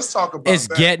 Let's talk about. It's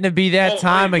getting to be that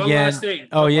time again.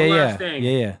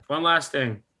 Yeah. One last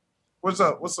thing. What's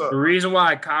up? The reason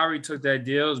why Kyrie took that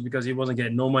deal is because he wasn't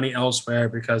getting no money elsewhere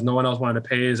because no one else wanted to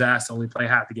pay his ass to only play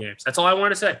half the games. That's all I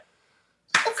want to say.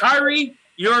 Kyrie,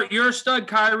 you're a stud,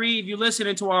 Kyrie. If you listen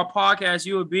into our podcast,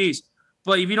 you a beast.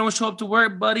 But if you don't show up to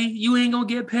work, buddy, you ain't gonna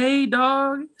get paid,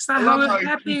 dog. It's not how it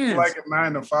happens. Like a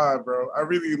 9 to 5, bro. I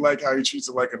really like how he treats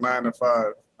it like a 9 to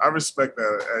 5. I respect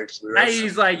that, actually.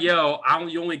 He's like, yo,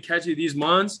 you only catch you these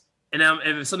months, and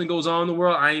if something goes on in the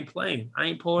world, I ain't playing. I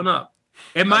ain't pulling up.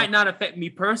 It might not affect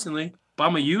me personally, but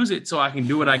I'm gonna use it so I can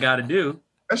do what I got to do.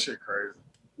 That shit crazy.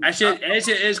 That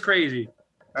shit is crazy.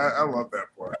 I love that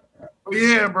part. But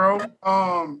yeah, bro.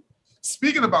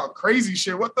 Speaking about crazy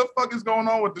shit, what the fuck is going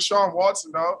on with Deshaun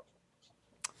Watson, dog?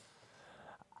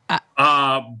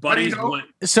 Buddy's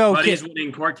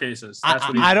winning court cases. That's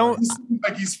what I don't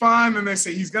like. He's fine, and they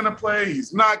say he's gonna play.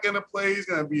 He's not gonna play. He's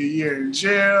gonna be a year in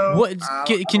jail. What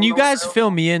can you guys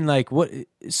fill me in? Like what?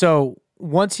 So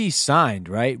once he signed,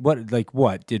 right? What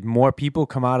did more people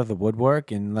come out of the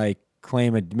woodwork and like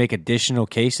make additional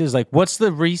cases? Like what's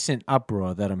the recent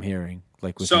uproar that I'm hearing?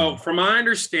 From my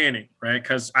understanding, right,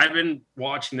 because I've been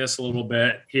watching this a little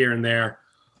bit here and there,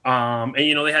 and,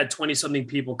 they had 20-something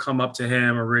people come up to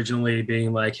him originally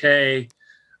being like, hey,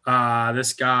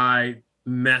 this guy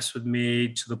messed with me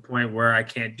to the point where I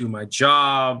can't do my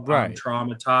job. Right. I'm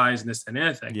traumatized and this and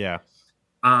anything. Yeah.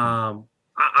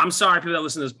 I'm sorry, people that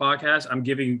listen to this podcast. I'm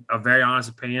giving a very honest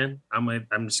opinion. I'm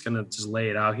just going to lay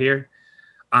it out here.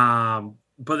 But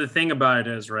the thing about it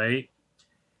is, right,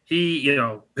 he,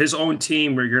 his own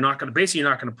team where you're not going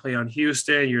to play on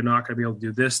Houston. You're not going to be able to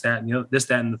do this, that,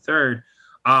 and the third.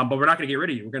 But we're not going to get rid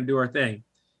of you. We're going to do our thing.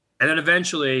 And then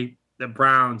eventually the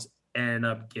Browns end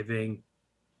up giving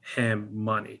him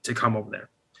money to come over there.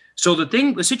 So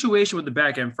the situation with the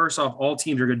back end, first off, all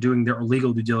teams are doing their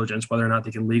legal due diligence, whether or not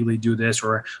they can legally do this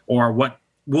or what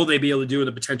will they be able to do in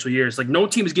the potential years. Like no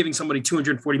team is giving somebody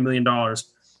 $240 million or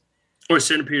a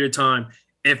certain period of time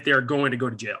if they're going to go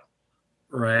to jail.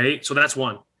 Right. So that's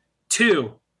one.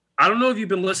 Two, I don't know if you've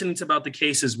been listening to about the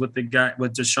cases with the guy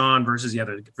with Deshaun versus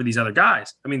these other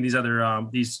guys. I mean,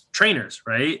 these trainers,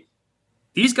 right?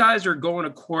 These guys are going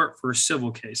to court for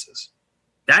civil cases.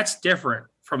 That's different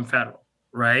from federal,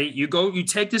 right? You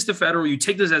take this to federal, you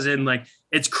take this as in like,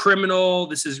 it's criminal.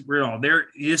 This is real.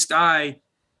 This guy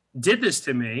did this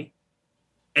to me.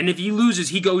 And if he loses,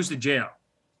 he goes to jail.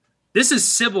 This is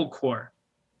civil court.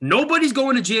 Nobody's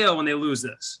going to jail when they lose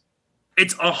this.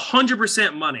 It's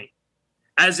 100% money.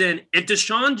 As in, if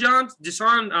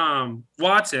Deshaun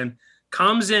Watson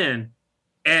comes in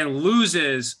and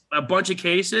loses a bunch of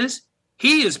cases,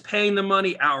 he is paying the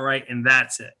money outright, and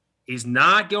that's it. He's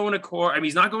not going to court. I mean,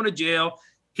 he's not going to jail.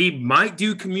 He might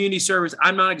do community service.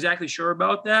 I'm not exactly sure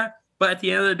about that. But at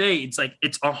the end of the day, it's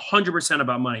 100%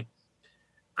 about money.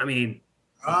 I mean,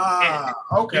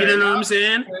 Okay. You know what I'm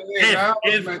saying?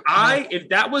 If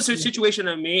that was a situation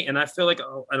of me, and I feel like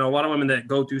and a lot of women that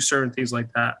go through certain things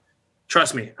like that,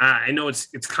 trust me, I know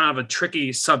it's kind of a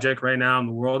tricky subject right now in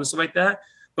the world and stuff like that.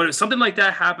 But if something like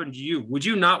that happened to you, would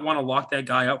you not want to lock that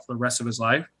guy up for the rest of his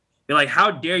life? You're like,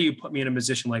 how dare you put me in a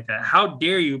position like that? How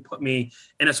dare you put me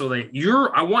in a so that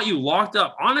I want you locked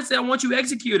up. Honestly, I want you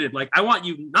executed. Like, I want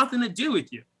you nothing to do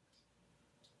with you.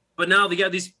 But now they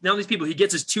got these people. He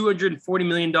gets his $240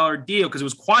 million deal because it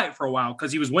was quiet for a while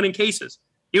because he was winning cases.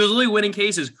 He was literally winning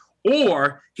cases,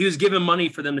 or he was giving money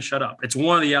for them to shut up. It's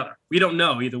one or the other. We don't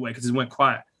know either way because it went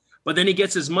quiet. But then he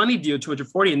gets his money deal,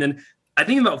 240, and then I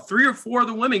think about 3 or 4 of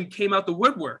the women came out the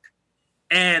woodwork.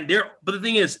 But the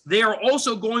thing is, they are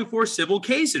also going for civil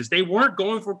cases. They weren't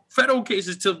going for federal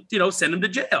cases to, send them to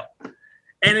jail.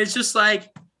 And it's just like,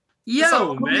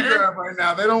 yo, man. Right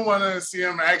now, they don't want to see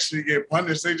him actually get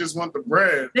punished. They just want the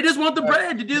bread. They just want the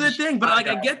bread to do their thing. But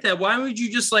I get that. Why would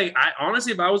you just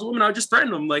honestly, if I was a woman, I would just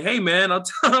threaten them. Like, hey, man, I'm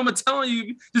telling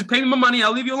you, just pay me my money.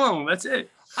 I'll leave you alone. That's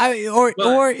it.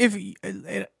 Or if,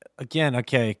 again,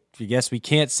 okay, I guess we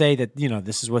can't say that,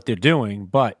 this is what they're doing.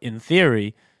 But in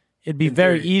theory, it'd be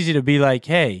very easy to be like,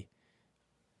 hey,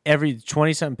 every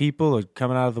 20-something people are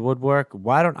coming out of the woodwork.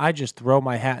 Why don't I just throw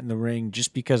my hat in the ring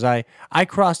just because I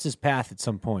crossed his path at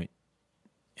some point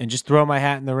and just throw my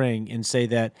hat in the ring and say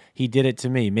that he did it to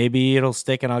me. Maybe it'll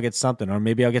stick and I'll get something, or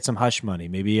maybe I'll get some hush money.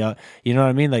 Maybe, you know what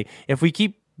I mean? Like if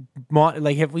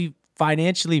we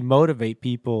financially motivate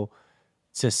people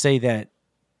to say that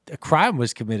a crime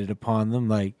was committed upon them,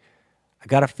 like I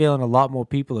got a feeling a lot more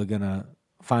people are going to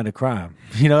find a crime.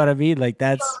 You know what I mean? Like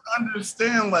that's I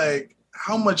understand like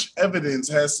how much evidence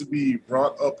has to be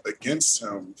brought up against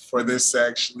him for this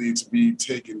actually to be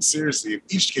taken seriously in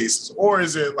each case, or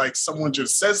is it like someone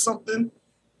just says something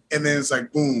and then it's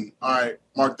like boom, all right,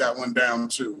 mark that one down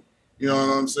too. You know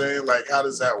what I'm saying? Like how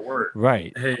does that work?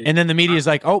 Right. Hey, and then the media is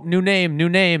like, oh, new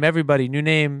name, everybody, new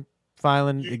name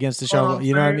filing against the show.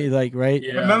 You know what I mean? Like, right?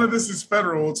 Yeah. But none of this is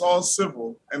federal, it's all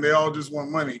civil and they all just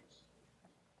want money.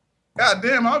 God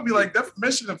damn, I'll be like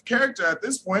defamation of character at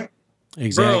this point.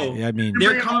 Exactly. Bro, I mean,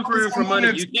 they're coming for him for money.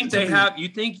 You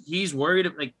think he's worried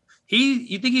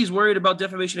you think he's worried about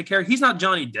defamation of character? He's not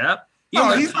Johnny Depp.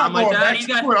 No, he's not going back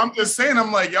to court. I'm just saying,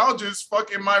 I'm like, y'all just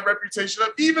fucking my reputation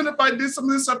up. Even if I did some of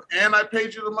this stuff and I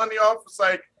paid you the money off, it's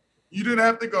like you didn't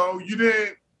have to go. You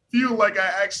didn't feel like I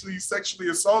actually sexually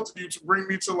assaulted you to bring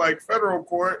me to like federal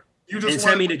court. You just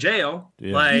send me to jail.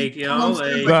 Yeah. Like,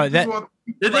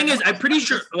 the thing is, I'm pretty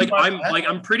sure,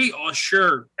 I'm pretty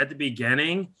sure at the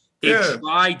beginning they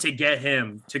tried to get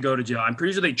him to go to jail. I'm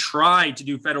pretty sure they tried to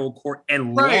do federal court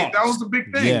and lost. That was the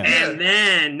big thing. Yeah. And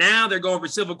then now they're going for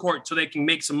civil court so they can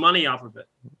make some money off of it.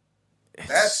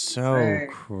 That's so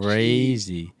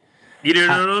crazy. You know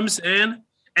what I'm saying?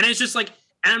 And it's just like,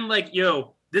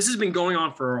 this has been going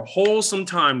on for a whole some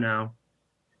time now.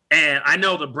 And I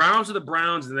know the Browns are the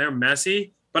Browns and they're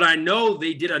messy, but I know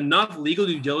they did enough legal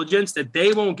due diligence that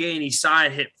they won't get any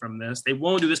side hit from this. They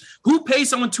won't do this. Who pays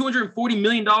someone $240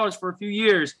 million for a few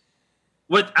years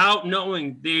without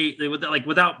knowing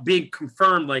without being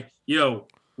confirmed? Like,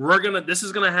 this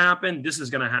is gonna happen. This is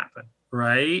gonna happen,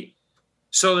 right?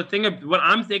 So the thing of what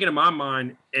I'm thinking in my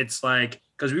mind, it's like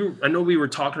because I know we were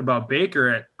talking about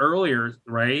Baker earlier,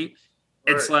 right?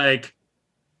 It's like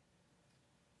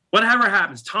whatever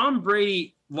happens, Tom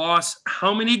Brady lost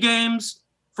how many games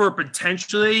for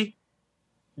potentially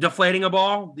deflating a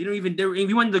ball? He went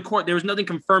to the court. There was nothing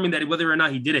confirming that whether or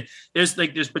not he did it. There's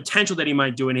potential that he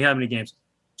might do, and he had many games.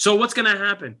 So what's going to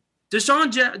happen?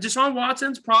 Deshaun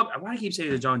Watson's probably. Why do I keep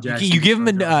saying Deshaun Jackson? You give him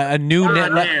a new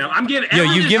name.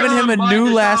 You've given him a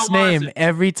new last name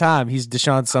every time. He's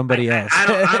Deshaun somebody else.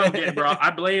 I don't get it, bro.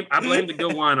 I blame the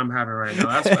good wine I'm having right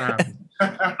now. That's what happened.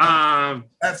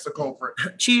 That's the culprit.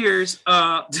 Cheers.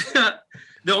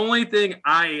 The only thing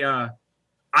I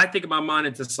think in my mind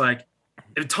is just like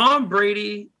if Tom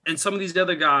Brady and some of these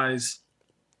other guys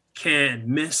can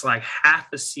miss like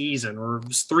half a season or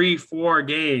 3-4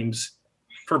 games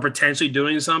for potentially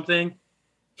doing something,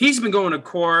 he's been going to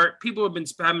court. People have been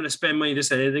having to spend money to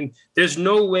say anything. There's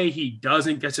no way he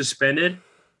doesn't get suspended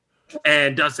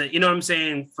and doesn't, you know what I'm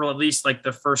saying, for at least like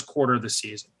the first quarter of the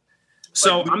season.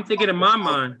 So I'm thinking in my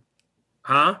mind,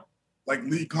 like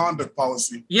league conduct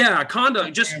policy. Yeah,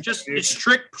 conduct. Just it's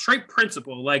straight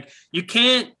principle. Like you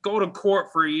can't go to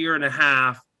court for a year and a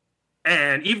half,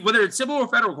 and even whether it's civil or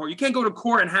federal court, you can't go to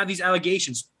court and have these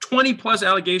allegations, 20 plus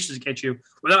allegations against you,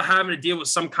 without having to deal with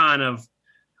some kind of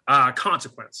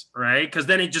consequence, right? Because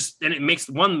then it makes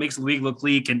the league look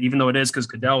weak, and even though it is because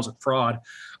Goodell's a fraud.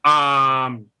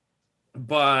 But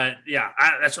yeah,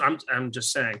 that's what I'm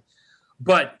just saying.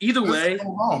 But either way,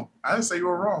 I didn't say you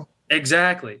were wrong.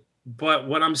 Exactly. But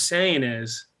what I'm saying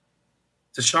is,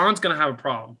 Deshaun's going to have a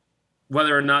problem,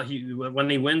 whether or not when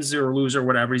he wins or loses or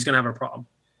whatever, he's going to have a problem.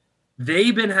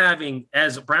 They've been having,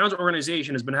 as Browns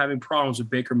organization has been having problems with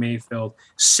Baker Mayfield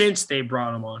since they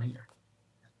brought him on here.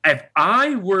 If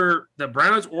I were the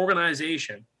Browns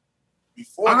organization,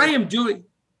 I am doing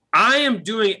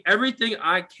everything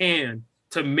I can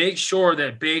to make sure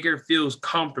that Baker feels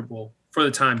comfortable for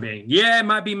the time being. Yeah, it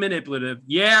might be manipulative.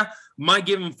 Yeah, might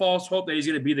give him false hope that he's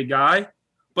going to be the guy.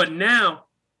 But now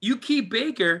you keep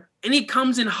Baker and he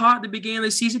comes in hot at the beginning of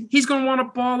the season, he's going to want to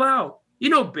ball out. You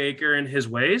know Baker and his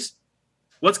ways.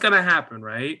 What's going to happen,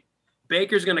 right?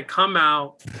 Baker's going to come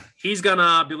out. He's going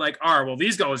to be like, all right, well,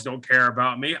 these guys don't care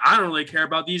about me. I don't really care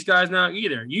about these guys now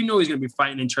either. You know he's going to be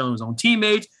fighting internally with his own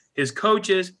teammates, his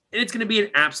coaches, and it's going to be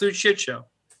an absolute shit show.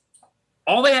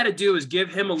 All they had to do is give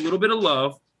him a little bit of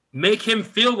love, make him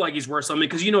feel like he's worth something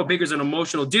because you know Baker's an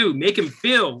emotional dude. Make him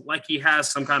feel like he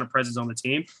has some kind of presence on the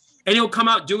team. And he'll come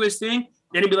out, do his thing,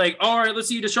 and he'll be like, all right, let's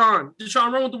see Deshaun.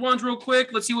 Deshaun, run with the ones real quick.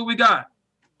 Let's see what we got.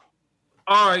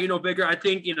 All right, Baker, I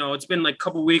think, it's been like a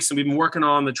couple weeks and we've been working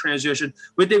on the transition.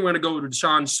 We think we're going to go with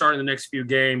Deshaun starting the next few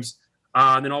games.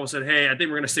 And then all of a sudden, hey, I think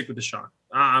we're going to stick with Deshaun.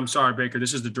 I'm sorry, Baker.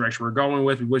 This is the direction we're going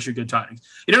with. We wish you good tidings.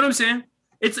 You know what I'm saying?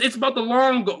 It's about the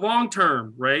long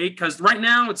term, right? Because right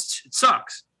now it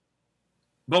sucks.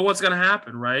 But what's going to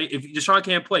happen, right? If Deshaun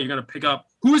can't play, you're going to pick up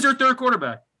 – who is their third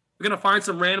quarterback? You're going to find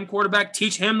some random quarterback,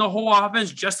 teach him the whole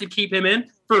offense just to keep him in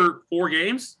for 4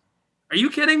 games? Are you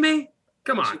kidding me?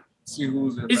 Come on.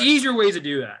 It's easier ways to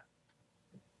do that.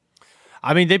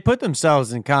 I mean, they put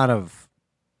themselves in kind of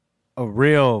a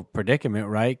real predicament,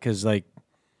 right? Because,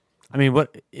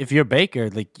 what if you're Baker?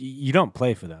 You don't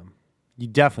play for them. You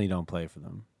definitely don't play for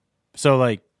them. So,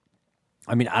 I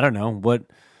don't know what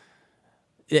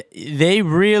they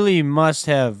really must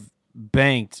have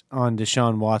banked on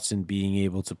Deshaun Watson being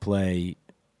able to play,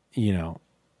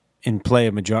 and play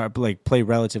a majority, play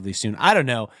relatively soon. I don't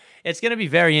know. It's going to be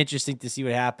very interesting to see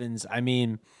what happens. I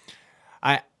mean,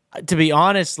 to be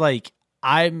honest,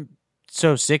 I'm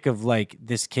so sick of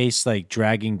this case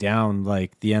dragging down the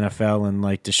NFL and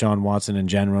Deshaun Watson in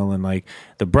general and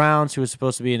the Browns, who is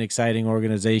supposed to be an exciting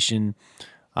organization,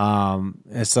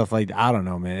 and stuff like that. I don't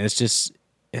know, man. It's just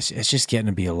getting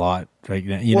to be a lot right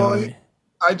now. You know what I mean?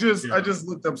 I just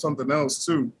looked up something else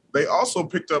too. They also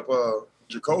picked up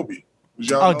Jacoby.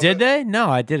 Did they?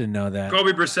 No, I didn't know that.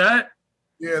 Jacoby Brissett?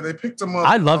 Yeah, they picked him up.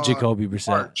 I love Jacoby Brissett.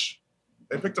 March.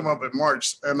 They picked him up in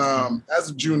March. And as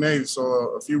of June 8th, so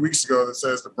a few weeks ago, it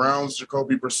says the Browns,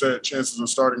 Jacoby Brissett, chances of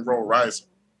starting role rising.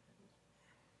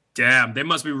 Damn, they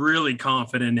must be really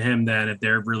confident in him then if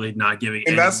they're really not giving.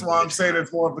 And that's why I'm saying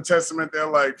it's more of a testament. They're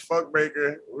like, fuck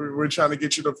Baker. We're trying to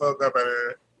get you the fuck up out of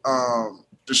here.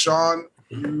 Deshaun,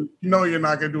 you know you're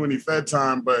not going to do any Fed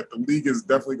time, but the league is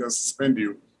definitely going to suspend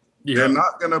you. Yeah. They're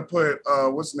not going to put,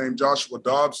 what's his name, Joshua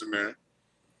Dobbs in there.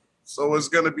 So it's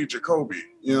going to be Jacoby.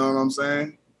 You know what I'm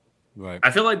saying? Right.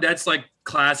 I feel like that's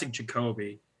classic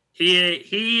Jacoby. Nick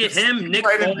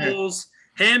Foles,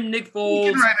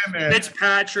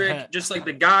 Fitzpatrick, just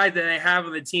the guy that they have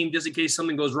on the team just in case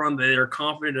something goes wrong, that they're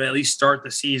confident to at least start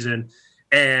the season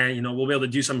and, we'll be able to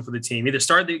do something for the team. Either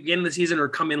start at the beginning of the season or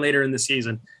come in later in the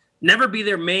season. Never be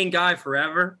their main guy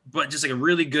forever, but just a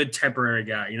really good temporary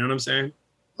guy. You know what I'm saying?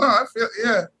 Oh, I feel,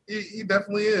 yeah, he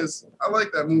definitely is. I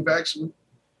like that move, actually.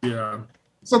 Yeah.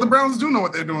 So the Browns do know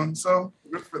what they're doing, so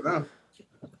good for them.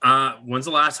 When's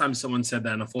the last time someone said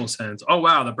that in a full sentence? Oh,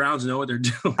 wow, the Browns know what they're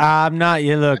doing. I'm not.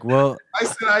 You look, well. I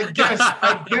said, I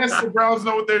guess the Browns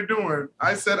know what they're doing.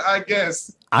 I said, I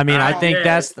guess. I mean, I think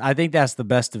that's the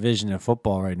best division in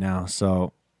football right now.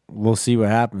 So we'll see what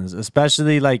happens.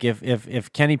 Especially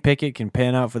if Kenny Pickett can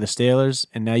pan out for the Steelers,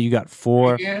 and now you got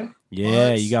 4.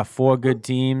 Yeah, you got 4 good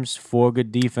teams, 4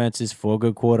 good defenses, 4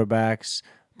 good quarterbacks,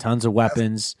 tons of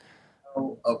weapons.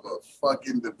 Of a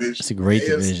fucking division. It's a great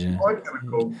division. Gonna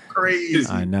go crazy.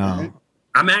 I know. Man.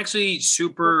 I'm actually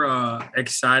super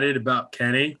excited about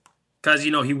Kenny because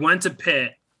he went to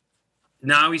Pitt.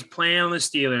 Now he's playing on the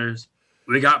Steelers.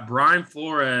 We got Brian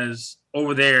Flores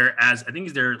over there as I think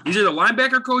he's either the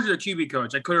linebacker coach or the QB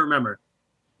coach. I couldn't remember.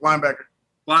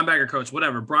 Linebacker coach,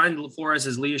 whatever. Brian Flores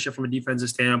has leadership from a defensive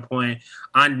standpoint.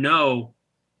 I know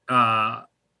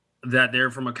that they're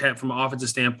from an offensive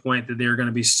standpoint that they're going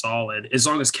to be solid as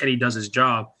long as Kenny does his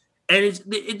job. And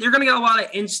they're going to get a lot of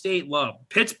in-state love.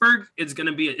 Pittsburgh, it's going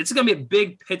to be a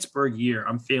big Pittsburgh year.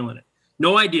 I'm feeling it.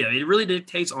 No idea. It really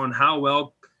dictates on how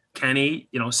well Kenny,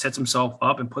 sets himself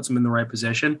up and puts him in the right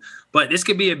position. But this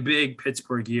could be a big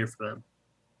Pittsburgh year for them.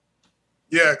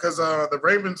 Yeah, because the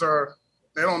Ravens are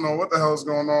They don't know what the hell's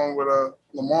going on with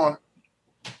Lamar.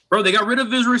 Bro, they got rid of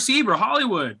his receiver,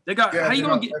 Hollywood. They got how you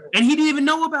gonna get? And he didn't even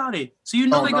know about it. So they're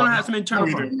gonna have some internal.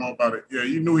 He didn't know about it. Yeah,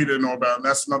 you knew he didn't know about it. And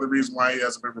that's another reason why he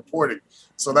hasn't been reporting.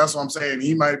 So that's what I'm saying.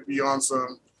 He might be on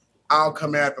some. I'll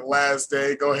come at the last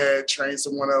day. Go ahead, train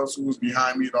someone else who was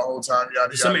behind me the whole time.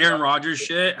 Some Aaron Rodgers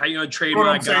shit. How you gonna trade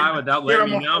my guy without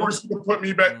letting me know? Force you to put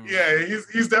me back. Yeah,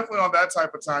 he's definitely on that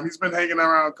type of time. He's been hanging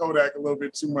around Kodak a little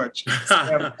bit too much.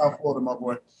 I'll hold him, my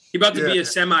boy. He's about to be a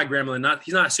semi-gremlin.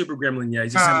 He's not a super gremlin yet.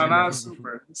 He's a not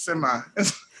super. Semi.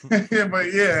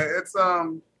 But yeah, it's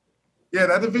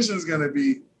that division is gonna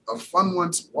be a fun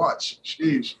one to watch.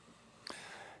 Sheesh.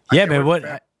 Yeah, man.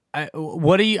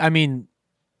 What do you? I mean,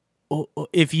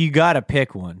 if you got to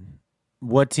pick one,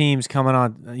 what team's coming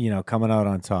on? Coming out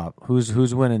on top?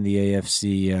 Who's winning the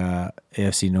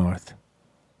AFC North?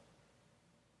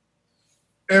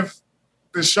 If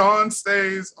Deshaun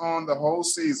stays on the whole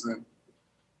season,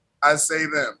 I say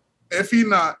them. If he's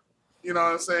not, you know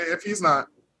what I'm saying? If he's not,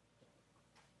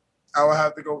 I would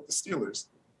have to go with the Steelers.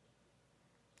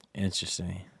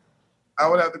 Interesting. I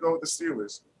would have to go with the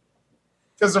Steelers.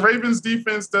 Because the Ravens'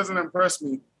 defense doesn't impress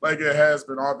me like it has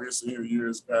been, obviously, in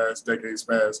years past, decades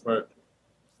past. But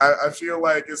I feel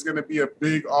like it's going to be a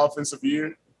big offensive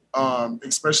year,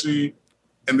 especially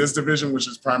in this division, which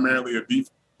is primarily a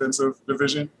defensive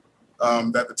division,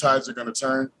 that the tides are going to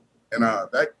turn. And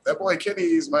that boy Kenny,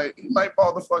 he might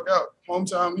ball the fuck out.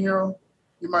 Hometown hero,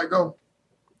 he might go.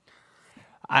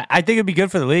 I think it'd be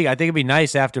good for the league. I think it'd be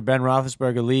nice after Ben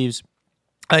Roethlisberger leaves,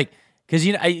 because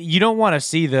you don't want to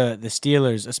see the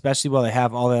Steelers, especially while they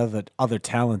have all the other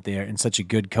talent there and such a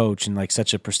good coach and like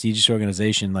such a prestigious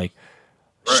organization,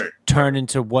 turn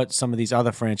into what some of these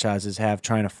other franchises have,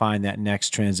 trying to find that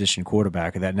next transition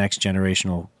quarterback or that next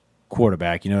generational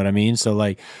quarterback. You know what I mean? So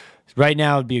right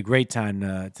now would be a great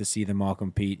time to see them all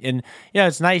compete. And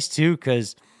it's nice too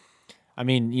because, I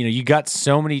mean, you got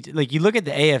so many. You look at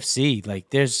the AFC,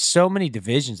 there's so many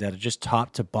divisions that are just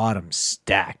top to bottom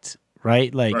stacked,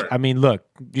 right? I mean, look,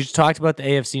 you just talked about the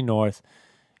AFC North.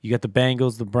 You got the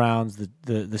Bengals, the Browns, the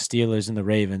Steelers, and the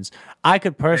Ravens. I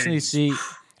could personally see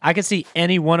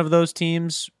any one of those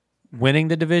teams winning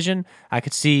the division. I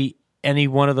could see any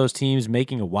one of those teams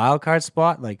making a wild card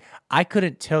spot. I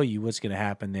couldn't tell you what's going to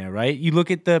happen there, right? You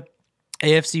look at the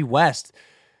AFC West,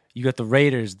 you got the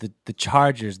Raiders, the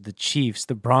Chargers, the Chiefs,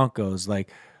 the Broncos,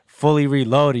 fully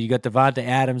reloaded. You got Devontae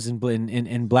Adams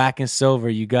in black and silver.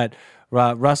 You got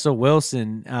Russell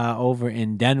Wilson over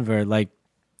in Denver.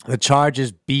 The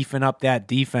Chargers beefing up that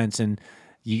defense and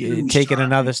taking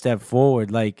another step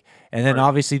forward. And then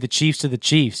obviously the Chiefs are the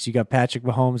Chiefs. You got Patrick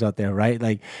Mahomes out there,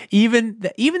 right? Even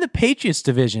the Patriots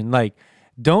division, the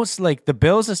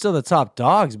Bills are still the top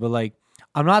dogs, but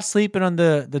I'm not sleeping on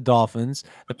the Dolphins.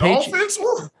 The Dolphins?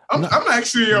 I'm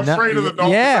actually afraid of the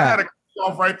Dolphins. Yeah. I had a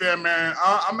off right there, man.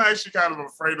 I'm actually kind of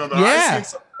afraid of them. Yeah. I seen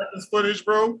some practice footage,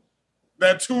 bro.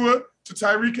 That Tua to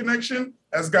Tyree connection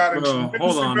has got a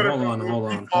tremendously better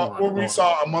than what we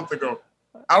saw a month ago.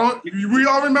 We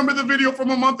all remember the video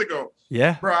from a month ago.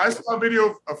 Yeah. Bro, I saw a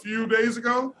video a few days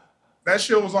ago. That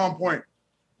shit was on point.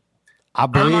 I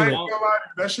believe it.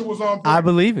 That shit was on point. I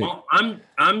believe it. Well,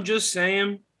 I'm just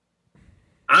saying,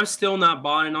 I'm still not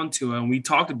buying on Tua, and we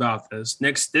talked about this.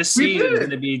 This season is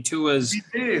going to be Tua's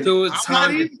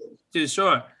time to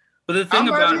sure. But the thing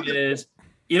about it is,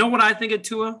 you know what I think of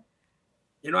Tua?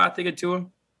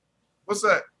 What's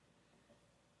that?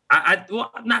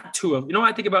 Well, not Tua. You know what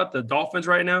I think about the Dolphins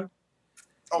right now?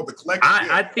 Oh, the collective.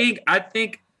 I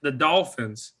think the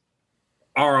Dolphins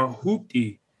are a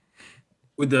hoopty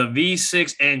with the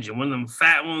V6 engine, one of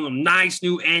them nice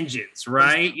new engines,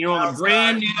 right? The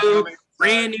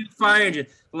brand new fire engine.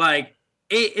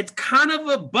 It's kind of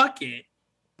a bucket,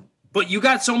 but you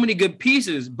got so many good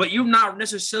pieces, but you're not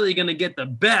necessarily going to get the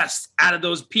best out of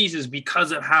those pieces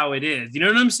because of how it is. You know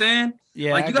what I'm saying?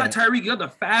 Yeah. You got Tyreek, you got the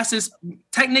fastest,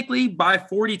 technically by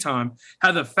 40 time,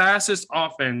 have the fastest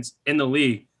offense in the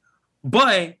league.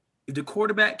 But if the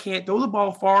quarterback can't throw the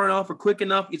ball far enough or quick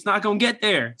enough, it's not going to get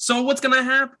there. So what's going to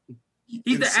happen?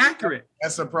 He's the accurate.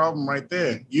 That's a problem right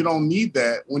there. You don't need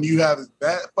that when you have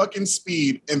that fucking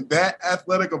speed and that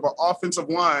athletic of an offensive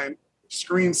line.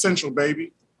 Screen central,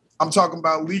 baby. I'm talking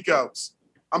about leak outs.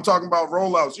 I'm talking about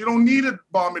rollouts. You don't need to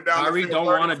bomb it down. Tyree don't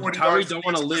want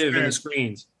to live in the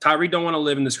screens. Tyree don't want to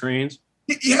live in the screens.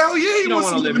 Hell yeah, he wants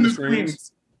to live in the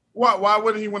screens. Why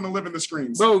wouldn't he want to live in the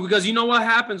screens? Bro, because you know what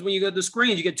happens when you get the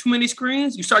screens? You get too many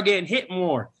screens, you start getting hit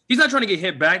more. He's not trying to get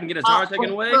hit back and get his yard taken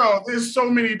away. Bro, there's so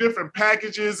many different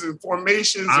packages and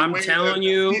formations. I'm telling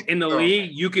you, in the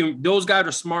league, those guys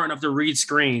are smart enough to read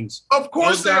screens. Of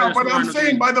course they are, but I'm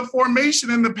saying by the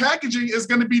formation and the packaging is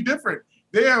going to be different.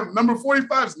 They have number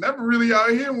 45's never really out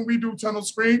here when we do tunnel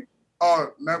screen.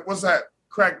 What's that?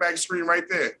 Crackback screen right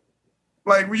there.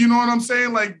 Like, you know what I'm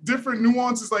saying? Like, different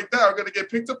nuances like that are going to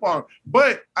get picked up on.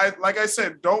 But, like I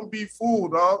said, don't be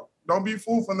fooled, dog. Don't be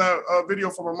fooled from that video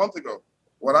from a month ago.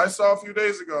 What I saw a few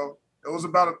days ago, it was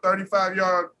about a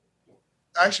 35-yard,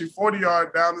 actually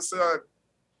 40-yard down the side,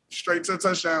 straight to a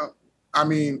touchdown. I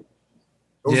mean,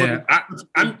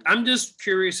 I'm just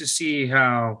curious to see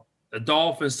how the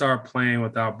Dolphins start playing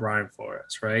without Brian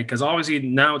Flores, right? Because obviously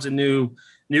now it's a new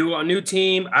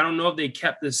team. I don't know if they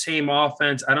kept the same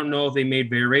offense. I don't know if they made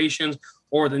variations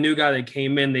or the new guy that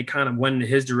came in, they kind of went in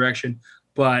his direction.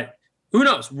 But who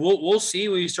knows? We'll see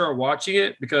when you start watching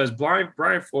it, because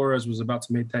Brian Flores was about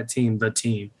to make that team the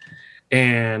team.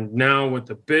 And now with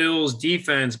the Bills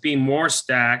defense being more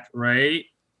stacked, right?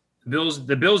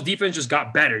 The Bills defense just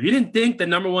got better. You didn't think the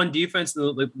number one defense,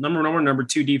 the number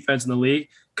two defense in the league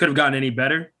could have gotten any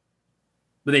better,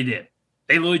 but they did.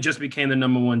 They literally just became the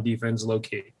number one defense low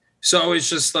key. So it's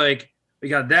just like, we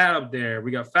got that up there.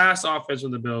 We got fast offense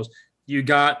with the Bills. You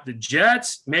got the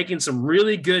Jets making some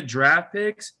really good draft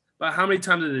picks, but how many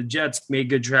times have the Jets made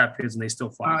good draft picks and they still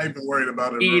fly? I'm not even worried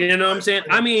about it. You know what I'm saying?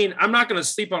 I mean, I'm not going to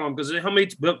sleep on them, because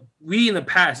we in the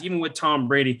past, even with Tom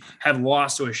Brady, have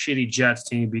lost to a shitty Jets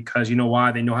team because you know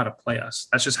why? They know how to play us.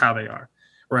 That's just how they are,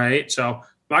 right? So I'm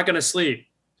not going to sleep.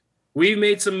 We've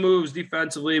made some moves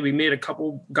defensively. We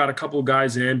got a couple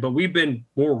guys in, but we've been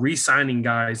more re-signing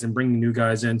guys and bringing new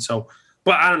guys in. So,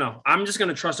 but I don't know. I'm just going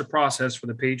to trust the process for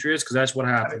the Patriots, because that's what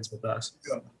happens with us.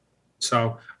 Yeah.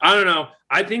 So I don't know.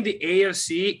 I think the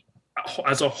AFC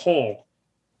as a whole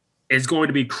is going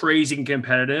to be crazy and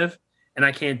competitive, and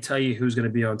I can't tell you who's going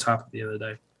to be on top at the end of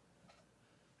the day.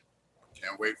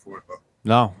 Can't wait for it, though.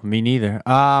 No, me neither.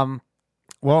 Well,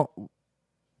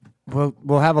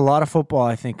 we'll have a lot of football,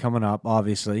 I think, coming up,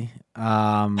 obviously.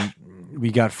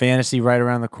 We got fantasy right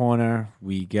around the corner.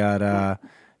 We got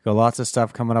lots of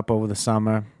stuff coming up over the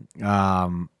summer.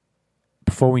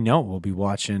 Before we know it, we'll be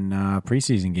watching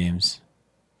preseason games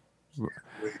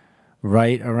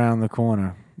right around the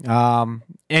corner.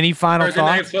 Any final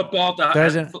thoughts?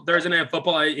 Thursday night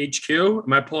football at HQ.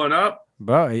 Am I pulling up?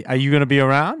 Bro, are you going to be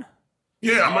around?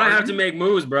 Yeah, I might have to make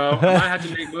moves, bro. I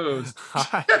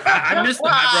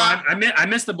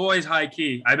missed the boys high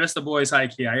key. I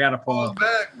gotta pull up.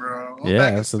 Back, bro. Yeah,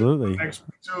 absolutely. Next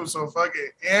week too, so fuck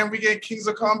it. And we get Kings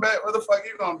of Combat. Where the fuck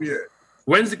you gonna be at?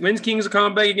 When's Kings of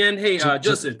Combat again? Hey,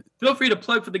 Justin, feel free to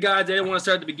plug for the guys that didn't want to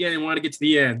start at the beginning and want to get to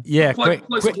the end. Yeah, plug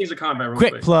some Kings of Combat real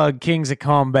quick. Plug Kings of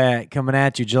Combat coming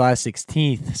at you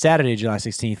Saturday, July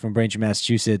 16th from Braintree,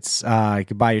 Massachusetts. You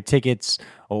can buy your tickets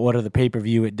or order the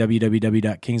pay-per-view at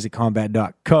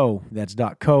www.kingsofcombat.co. That's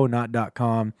 .co, not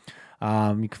 .com.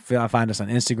 You can find us on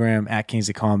Instagram at Kings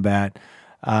of Combat.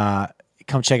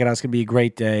 Come check it out. It's going to be a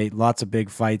great day. Lots of big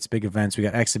fights, big events. We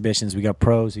got exhibitions. We got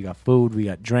pros. We got food. We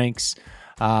got drinks.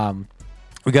 We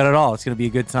got it all. It's going to be a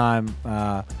good time.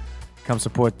 Come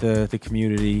support the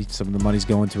community. Some of the money's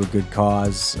going to a good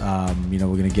cause. We're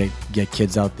going to get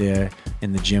kids out there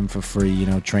in the gym for free,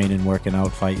 training, working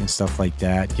out, fighting, stuff like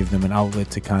that. Give them an outlet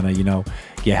to kind of,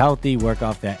 get healthy, work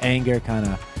off that anger, kind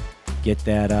of get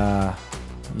that,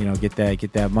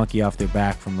 get that monkey off their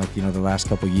back from the last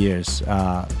couple of years.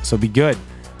 So be good.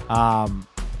 We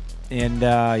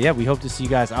hope to see you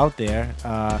guys out there.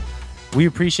 We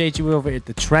appreciate you over at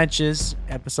the Trenches,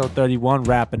 episode 31,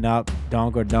 wrapping up.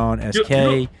 Don Gordon,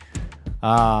 SK.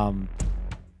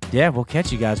 We'll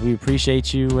catch you guys. We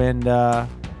appreciate you, and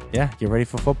get ready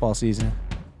for football season.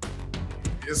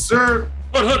 Yes, sir.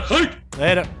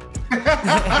 Later.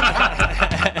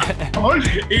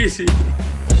 Easy.